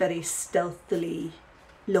can't very stealthily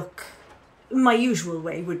look. My usual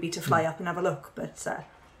way would be to fly up and have a look, but I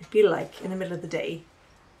feel like in the middle of the day,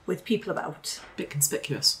 with people about, A bit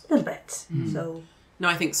conspicuous. a little bit. So No,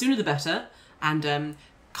 I think sooner the better. And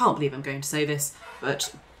can't believe I'm going to say this,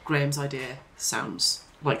 but Graham's idea sounds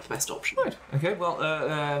like the best option. Right. Okay.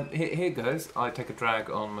 Well, here goes. I take a drag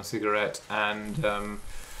on my cigarette, and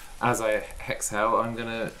as I exhale, I'm going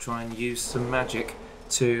to try and use some magic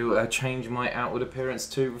to change my outward appearance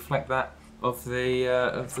to reflect that of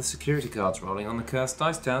the security guards rolling on the cursed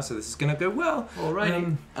dice tower. So this is going to go well.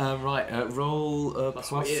 Alrighty. Roll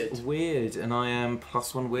plus weird, and I am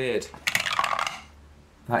 +1 weird.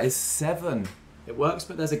 That is 7. It works,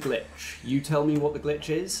 but there's a glitch. You tell me what the glitch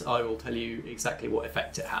is, I will tell you exactly what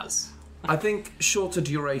effect it has. I think shorter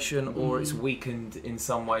duration, or it's weakened in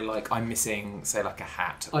some way, like I'm missing, say, like a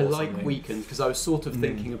hat or I like something. weakened, because I was sort of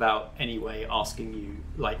thinking about, anyway, asking you,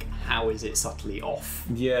 like, how is it subtly off?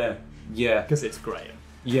 Yeah. Because it's Graham.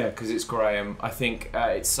 Yeah, because it's Graham. I think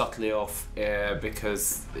it's subtly off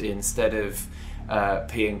because instead of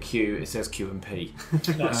P and Q, it says Q and P.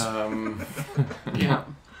 Yeah.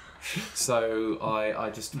 So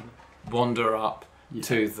I just wander up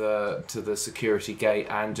to the security gate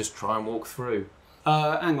and just try and walk through.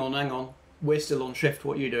 Hang on. We're still on shift.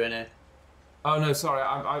 What are you doing here? Oh no, sorry.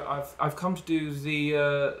 I've come to do the.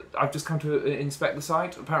 I've just come to inspect the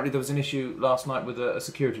site. Apparently, there was an issue last night with a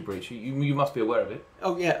security breach. You must be aware of it.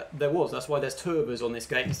 Oh yeah, there was. That's why there's 2 of us on this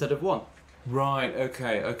gate instead of 1. Right.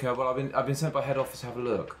 Okay. Well, I've been sent by head office to have a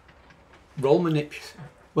look. Roll manipulate.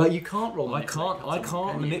 Well, you can't roll. I can't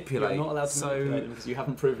manipulate. You're not allowed to manipulate them because you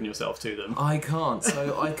haven't proven yourself to them. I can't.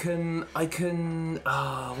 So I can.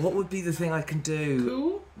 What would be the thing I can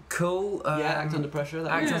do? Cool. Yeah, act under pressure.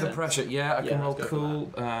 That Act makes under sense. pressure. Yeah, I can roll let's go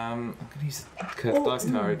cool. I'm gonna use the cursed dice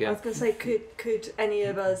tower I again. was going to say, could any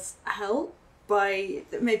of us help by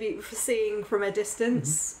maybe seeing from a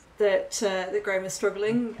distance that Graham is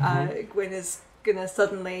struggling? Gwyn is going to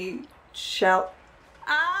suddenly shout,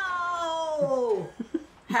 "Ow!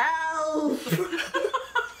 Help!"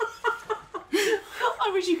 I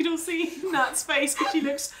wish you could all see Nat's face because she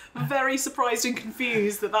looks very surprised and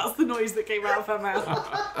confused that that's the noise that came out of her mouth.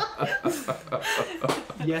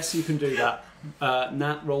 Yes, you can do that.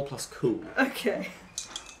 Nat, roll plus cool. Okay.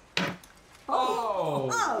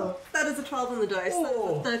 Oh, that is a 12 on the dice. That is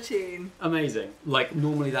a 13. Amazing. Like,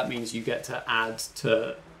 normally that means you get to add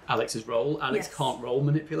to Alex's roll. Alex Yes. can't roll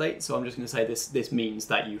manipulate, so I'm just going to say this means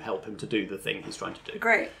that you help him to do the thing he's trying to do.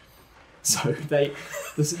 Great. So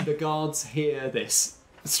the guards hear this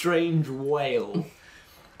strange wail.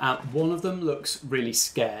 One of them looks really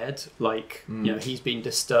scared, like he's been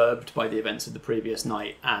disturbed by the events of the previous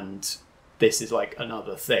night, and this is like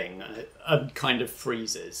another thing, and kind of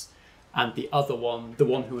freezes. And the other one, the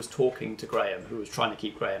one who was talking to Graham, who was trying to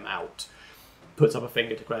keep Graham out, puts up a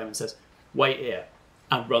finger to Graham and says, "Wait here,"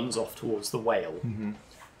 and runs off towards the wail.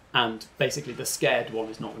 And basically, the scared one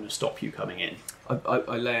is not going to stop you coming in.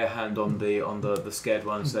 I lay a hand on the scared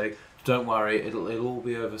one and say, Don't worry, it'll all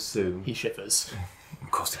be over soon. He shivers.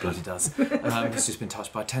 Of course he bloody does. He's just been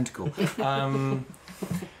touched by a tentacle. And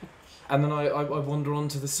then I wander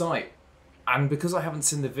onto the site. And because I haven't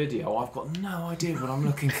seen the video, I've got no idea what I'm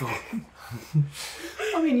looking for.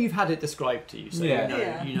 I mean, you've had it described to you, so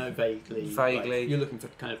Yeah. you know vaguely. Vaguely. Like, you're looking for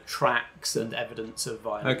kind of tracks and evidence of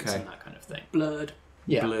violence Okay. and that kind of thing. Blurred.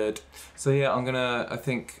 Yeah. Blurred. So yeah, I'm gonna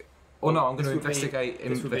investigate.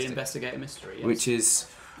 This would be investigate a mystery, yes. Which is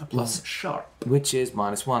a plus sharp. Which is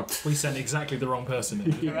 -1. We sent exactly the wrong person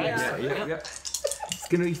in. Yeah. It's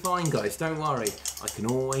going to be fine, guys. Don't worry. I can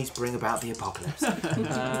always bring about the apocalypse.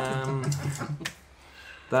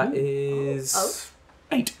 That is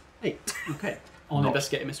 8. Okay. On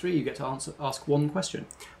investigate a mystery, you get to ask one question.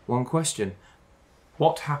 One question.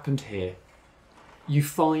 What happened here? You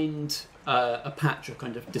find a patch of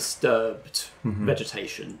kind of disturbed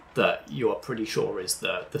vegetation that you are pretty sure is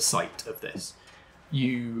the site of this.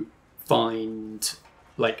 You find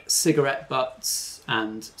like cigarette butts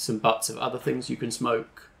and some butts of other things you can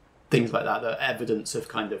smoke, things like that. That are evidence of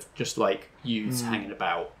kind of just like youths hanging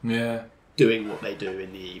about, doing what they do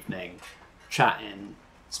in the evening, chatting,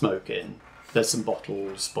 smoking. There's some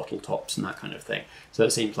bottle tops and that kind of thing. So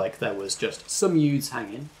it seems like there was just some youths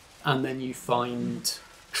hanging, and then you find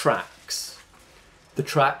tracks. The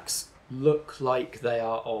tracks look like they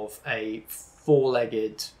are of a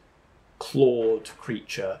four-legged, clawed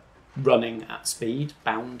creature running at speed,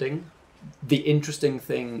 bounding. The interesting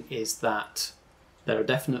thing is that there are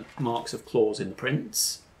definite marks of claws in the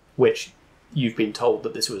prints, which you've been told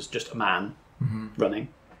that this was just a man running.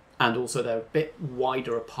 And also they're a bit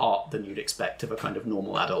wider apart than you'd expect of a kind of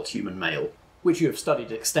normal adult human male, which you have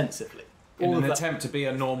studied extensively. In an attempt to be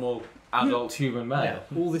a normal adult human male.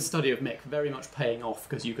 Yeah, all this study of Mick very much paying off,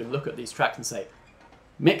 because you can look at these tracks and say,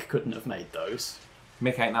 Mick couldn't have made those.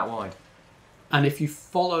 Mick ain't that wide. And if you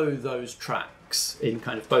follow those tracks in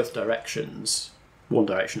kind of both directions, one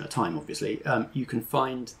direction at a time obviously, you can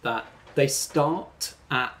find that they start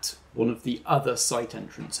at one of the other site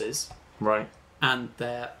entrances. Right. And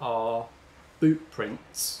there are boot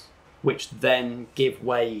prints which then give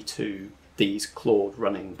way to these clawed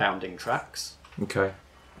running bounding tracks. Okay.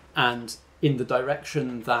 And in the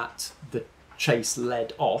direction that the chase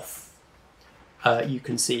led off, you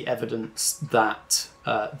can see evidence that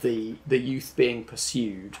the youth being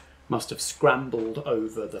pursued must have scrambled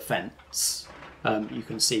over the fence. You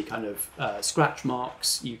can see kind of scratch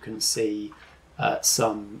marks. You can see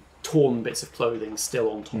some torn bits of clothing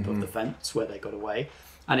still on top of the fence where they got away.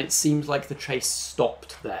 And it seems like the chase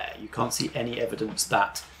stopped there. You can't see any evidence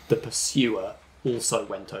that the pursuer also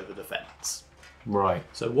went over the fence. Right.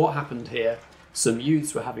 So what happened here? Some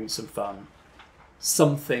youths were having some fun.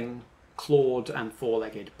 Something clawed and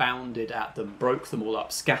four-legged bounded at them, broke them all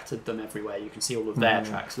up, scattered them everywhere. You can see all of their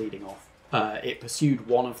tracks leading off. It pursued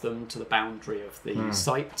one of them to the boundary of the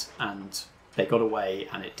site, and they got away,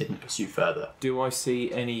 and it didn't pursue further. Do I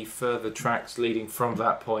see any further tracks leading from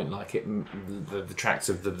that point, like the tracks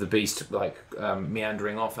of the beast, like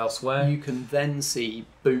meandering off elsewhere? You can then see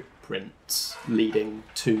boot prints leading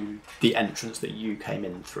to the entrance that you came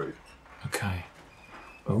in through. Okay.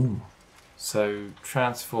 Oh. So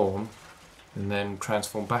transform, and then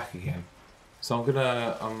transform back again. So I'm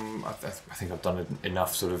gonna. I think I've done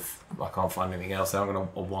enough. Sort of. I can't find anything else. I'm gonna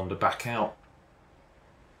wander back out.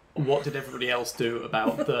 What did everybody else do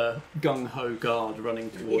about the gung-ho guard running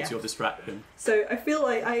towards your distraction? So I feel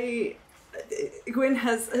like Gwyn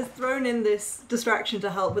has thrown in this distraction to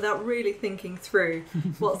help without really thinking through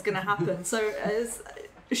what's going to happen. So as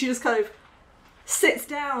she just kind of sits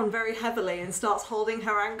down very heavily and starts holding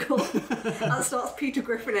her ankle and starts Peter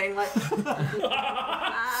Griffining like,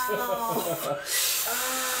 ow.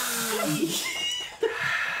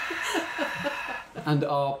 And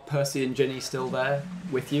are Percy and Ginny still there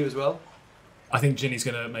with you as well? I think Ginny's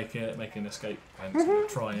going to make an escape and sort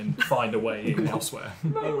of try and find a way in elsewhere.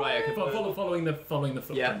 Oh right, okay. Following the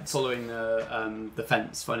footprints. Yeah, following the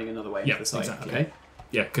fence, finding another way into the site. Exactly. Okay.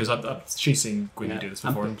 Yeah, because she's seen Gwyn do this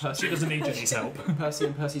before, and Percy- she doesn't need Ginny's help. Percy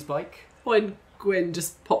and Percy's bike. When Gwyn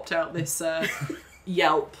just popped out this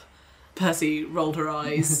yelp, Percy rolled her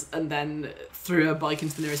eyes and then threw her bike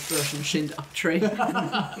into the nearest bush and shinned up a tree.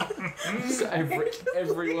 So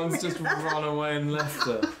everyone's just run away and left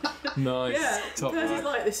her. Nice. Yeah, Top Percy's right.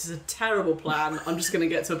 like, this is a terrible plan. I'm just going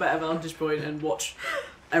to get to a better vantage point and watch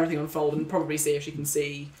everything unfold and probably see if she can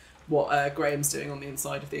see what Graham's doing on the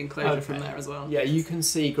inside of the enclosure from there as well. Yeah, you can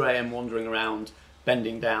see Graham wandering around,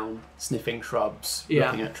 bending down, sniffing shrubs,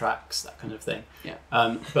 looking at tracks, that kind of thing. Yeah.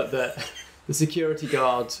 But the security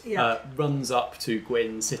guard runs up to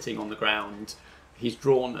Gwyn sitting on the ground. He's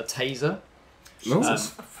drawn a taser,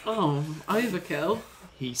 Oh, overkill.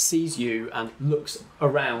 He sees you and looks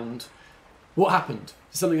around. What happened?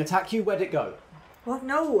 Did something attack you? Where'd it go? Well,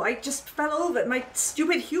 no, I just fell over. My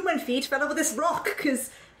stupid human feet fell over this rock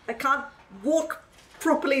because I can't walk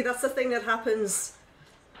properly. That's the thing that happens.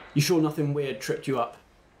 You sure nothing weird tripped you up?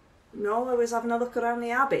 No, I was having a look around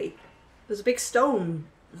the abbey. There's a big stone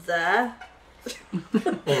there.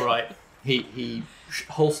 All right. He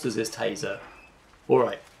holsters his taser. All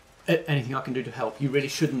right. Anything I can do to help? You really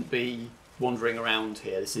shouldn't be wandering around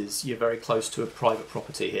here. You're very close to a private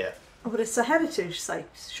property here. Oh, but it's a heritage site.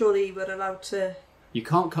 Surely we're allowed to... You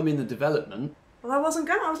can't come in the development. Well, I wasn't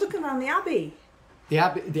going. I was looking around the abbey. The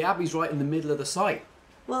abbey's right in the middle of the site.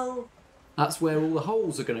 Well... That's where all the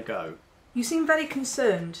holes are going to go. You seem very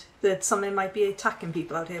concerned that something might be attacking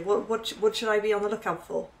people out here. What should I be on the lookout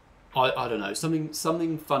for? I don't know.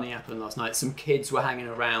 Something funny happened last night. Some kids were hanging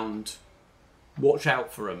around. Watch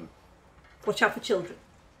out for them. Watch out for children.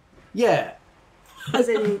 Yeah. As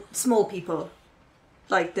in small people.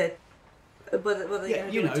 Like the... What are they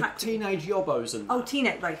going to do? Attack teenage yobbos and... Oh,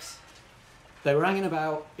 teenage, right. They were hanging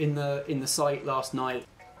about in the site last night.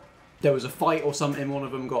 There was a fight or something. One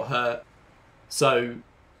of them got hurt. So,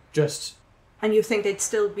 just... And you think they'd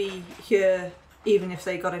still be here even if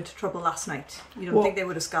they got into trouble last night? You don't think they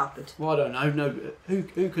would have scarpered? Well, I don't know. No,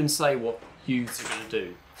 who can say what youths are going to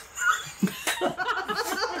do?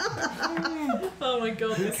 Oh my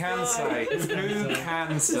god, Who can say? Who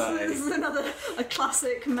can say? This is a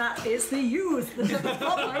classic Matt is the youth.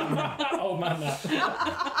 Oh man,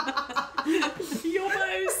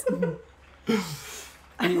 Yobbos!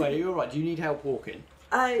 Anyway, you're right. Do you need help walking?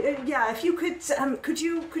 Yeah, if you could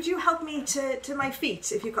you help me to my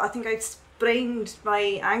feet? If you could, I think I sprained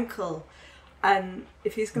my ankle, and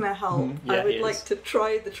if he's going to help, I would like to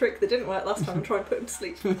try the trick that didn't work last time and try and put him to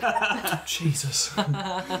sleep. Jesus.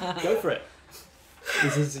 Go for it.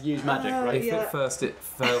 This is to use magic, right? If at first it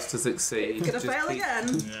fails to succeed, It's going to fail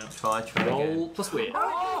again. Yeah. Try again. Roll plus weird.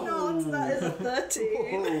 Oh, no, that is a 13.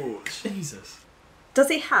 Oh, Jesus. Does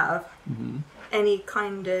he have any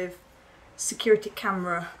kind of security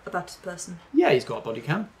camera about his person? yeah, he's got a body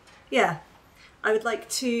cam. Yeah. I would like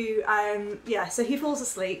to, so he falls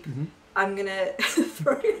asleep. I'm going to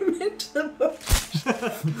throw him into the bush.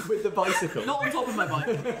 With the bicycle. Not on top of my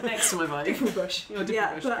bike, next to my bike. Different bush. Different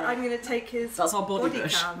Yeah, bush, but great. I'm going to take his That's our body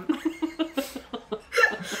bush. cam.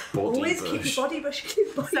 Always keep your body bush, keep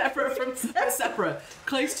your body Separate.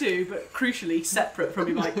 Close to, but crucially separate from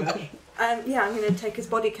your bike bush. I'm going to take his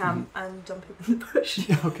body cam and dump him in the bush.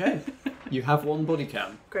 Okay. You have one body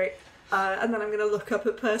cam. Great. And then I'm going to look up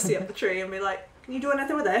at Percy up the tree and be like, can you do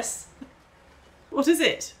anything with this? What is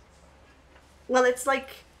it? Well, it's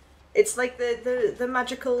like the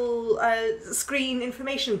magical screen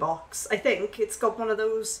information box, I think. It's got one of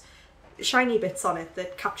those shiny bits on it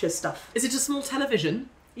that captures stuff. Is it a small television?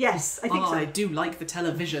 Yes, I think so. I do like the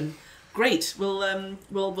television. Great.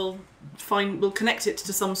 We'll connect it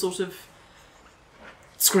to some sort of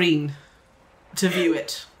screen to view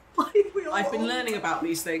it. I've been learning about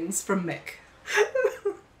these things from Mick.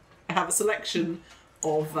 I have a selection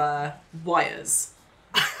of wires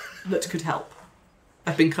that could help.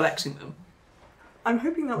 I've been collecting them. I'm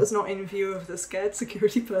hoping that was not in view of the scared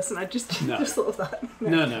security person. I just thought of that.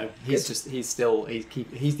 No. He's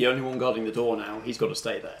the only one guarding the door now. He's got to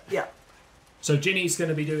stay there. Yeah. So Ginny's going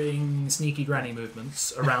to be doing sneaky granny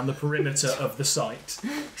movements around the perimeter of the site,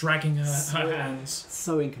 dragging her hands.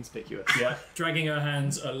 So inconspicuous. Yeah, dragging her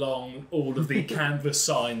hands along all of the canvas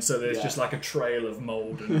signs, so there's just like a trail of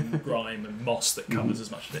mould and grime and moss that covers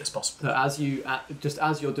as much of it as possible. So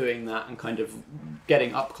as you're doing that and kind of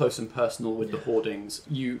getting up close and personal with the hoardings,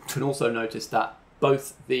 you can also notice that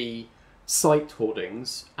both the site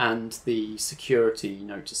hoardings and the security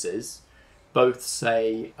notices both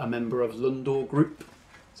say a member of Lundor Group.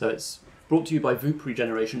 So it's brought to you by Voop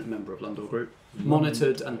Regeneration, a member of Lundor Group.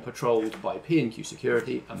 Monitored and patrolled by P&Q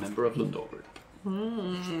Security, a member of Lundor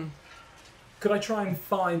Group. Could I try and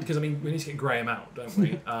find... Because, I mean, we need to get Graham out, don't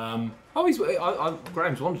we?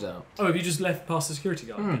 Graham's wandered out. Oh, have you just left past the security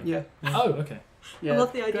guard? Yeah. Oh, okay. Yeah. I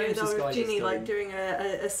love the idea Graham's though of disguise is Ginny still like in. doing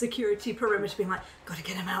a security perimeter, being like, "Gotta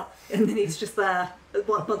get him out," and then he's just there.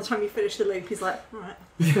 By the time you finish the loop, he's like, "All right."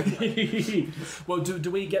 Well, do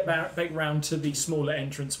we get back round to the smaller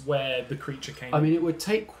entrance where the creature came? I mean, it would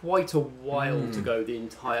take quite a while to go the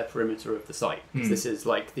entire perimeter of the site. Because this is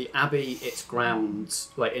like the abbey, its grounds,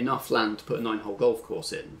 like enough land to put a 9-hole golf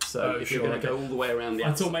course in. So if you're going to go all the way around the I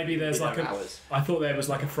outside, thought maybe there's like I thought there was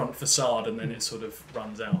like a front facade and then it sort of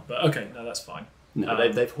runs out. But okay, no, that's fine.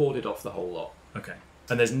 No, they've hoarded off the whole lot. Okay.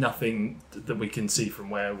 And there's nothing that we can see from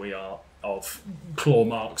where we are of claw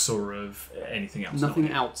marks or of anything else.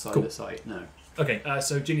 Nothing outside Cool. the site, no. Okay,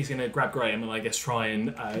 so Ginny's going to grab Graham and I guess try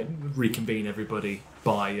and reconvene everybody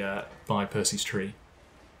by Percy's tree.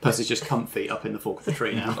 Percy's just comfy up in the fork of the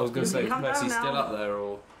tree now. I was going to say, is Calm down Percy now. still up there,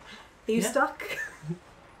 or Are you Yeah. stuck?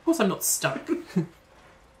 Of course, I'm not stuck.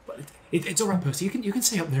 But it's all right, Percy. You can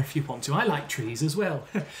stay up there if you want to. I like trees as well.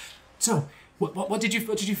 So, what did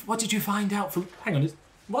you find out from? Hang on,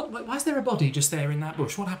 why is there a body just there in that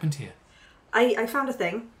bush? What happened here? I found a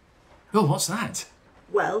thing. Oh, what's that?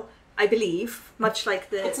 Well, I believe, much like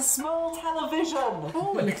the... It's a small television.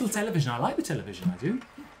 Oh, a little television. I like the television. I do.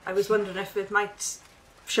 I was wondering if it might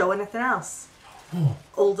show anything else. Oh.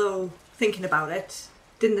 Although, thinking about it,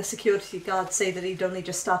 didn't the security guard say that he'd only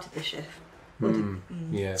just started the shift?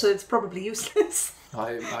 yeah. So it's probably useless.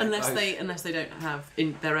 Unless they don't have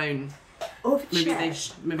in their own. Oh, if it's Maybe shared.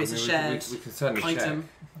 maybe it's a shared we can certainly item.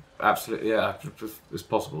 check. Absolutely, yeah, if it's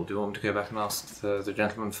possible. Do you want me to go back and ask the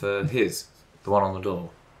gentleman for his, the one on the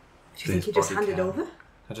door? Do you think he just His handed body over? cam?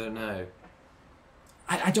 I don't know.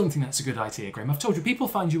 I don't think that's a good idea, Graham. I've told you, people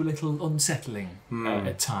find you a little unsettling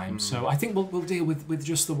at times, so I think we'll deal with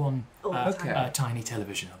just the one okay. tiny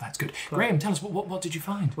television. Oh, that's good. Graham, tell us, what did you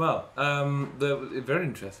find? Well, very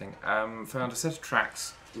interesting. Found a set of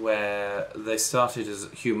tracks where they started as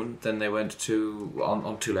human, then they went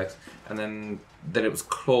on 2 legs, and then it was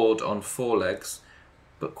clawed on 4 legs,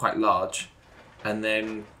 but quite large, and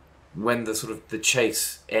then when the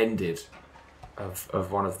chase ended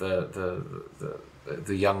of one of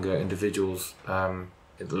the younger individuals,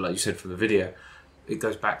 like you said from the video, it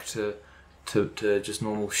goes back to just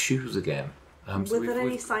normal shoes again. Were there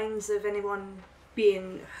any signs of anyone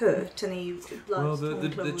being hurt? Any blood? Well, torn the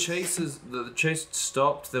clothes? chase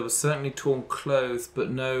stopped. There was certainly torn clothes, but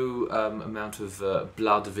no amount of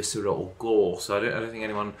blood, viscera, or gore. So I don't think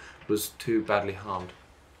anyone was too badly harmed.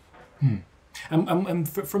 And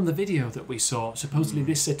from the video that we saw, supposedly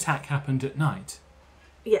this attack happened at night.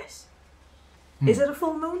 Yes. Is it a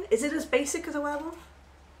full moon? Is it as basic as a werewolf?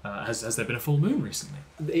 Has there been a full moon recently?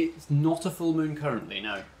 It's not a full moon currently,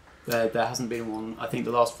 no. There hasn't been one. I think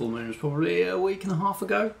the last full moon was probably a week and a half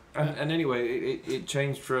ago. And anyway, it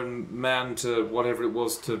changed from man to whatever it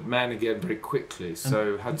was to man again very quickly.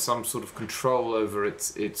 So had some sort of control over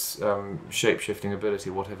its shape-shifting ability,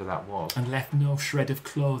 whatever that was. And left no shred of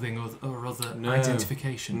clothing or other No,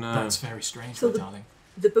 identification. no. That's very strange, So my the- darling.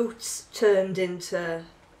 The boots turned into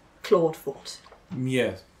clawed foot.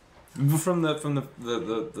 Yes, from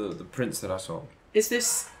the prints that I saw. Is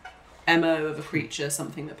this MO of a creature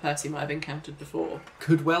something that Percy might have encountered before?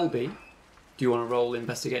 Could well be. Do you want to roll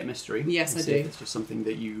Investigate Mystery? Yes, and I see do. If it's just something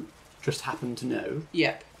that you just happen to know.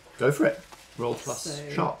 Yep. Go for it. Roll plus So,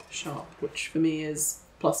 sharp. Sharp, which for me is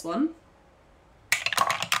 +1.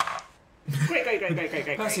 Great.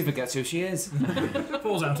 Percy forgets who she is.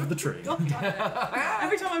 Falls out of the tree.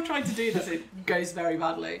 Every time I'm trying to do this, it goes very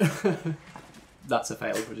badly. That's a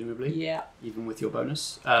fail, presumably. Yeah. Even with your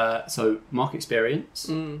bonus. So, mark experience.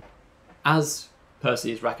 As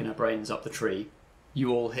Percy is racking her brains up the tree,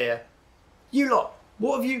 you all hear, "You lot,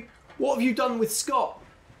 what have you done with Scott?"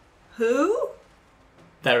 Who?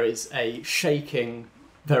 There is a shaking,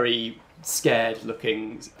 very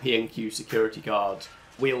scared-looking P&Q security guard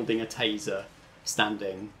wielding a taser,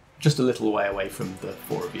 standing just a little way away from the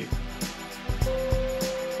 4 of you.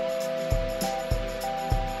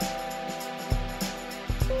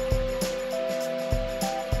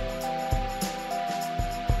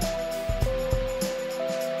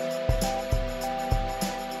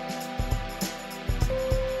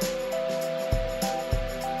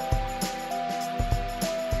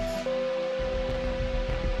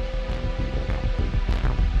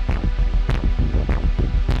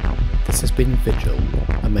 This has been Vigil,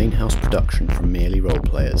 a main house production from Merely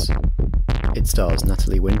Roleplayers. It stars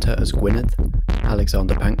Natalie Winter as Gwynned,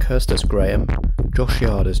 Alexander Pankhurst as Graham, Josh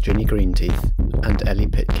Yard as Ginny Greenteeth, and Ellie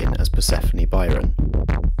Pitkin as Persephone Byron.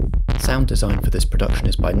 Sound design for this production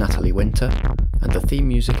is by Natalie Winter, and the theme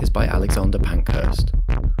music is by Alexander Pankhurst.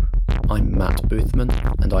 I'm Matt Boothman,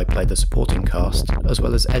 and I play the supporting cast, as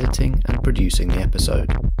well as editing and producing the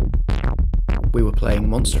episode. We were playing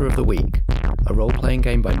Monster of the Week, a role-playing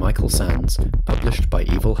game by Michael Sands, published by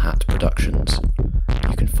Evil Hat Productions.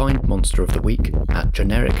 You can find Monster of the Week at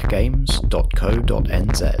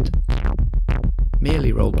genericgames.co.nz.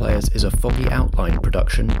 Merely Roleplayers is a Foggy Outline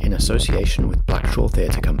production in association with Blackshaw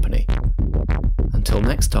Theatre Company. Until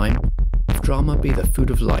next time, if drama be the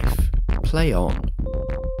food of life, play on.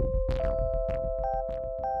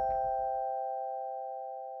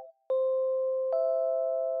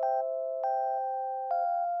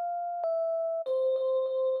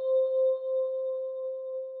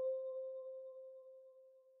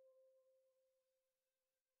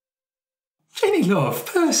 Jenny, love,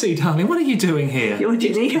 Percy, darling, what are you doing here? You're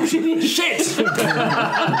Ginny. Shit!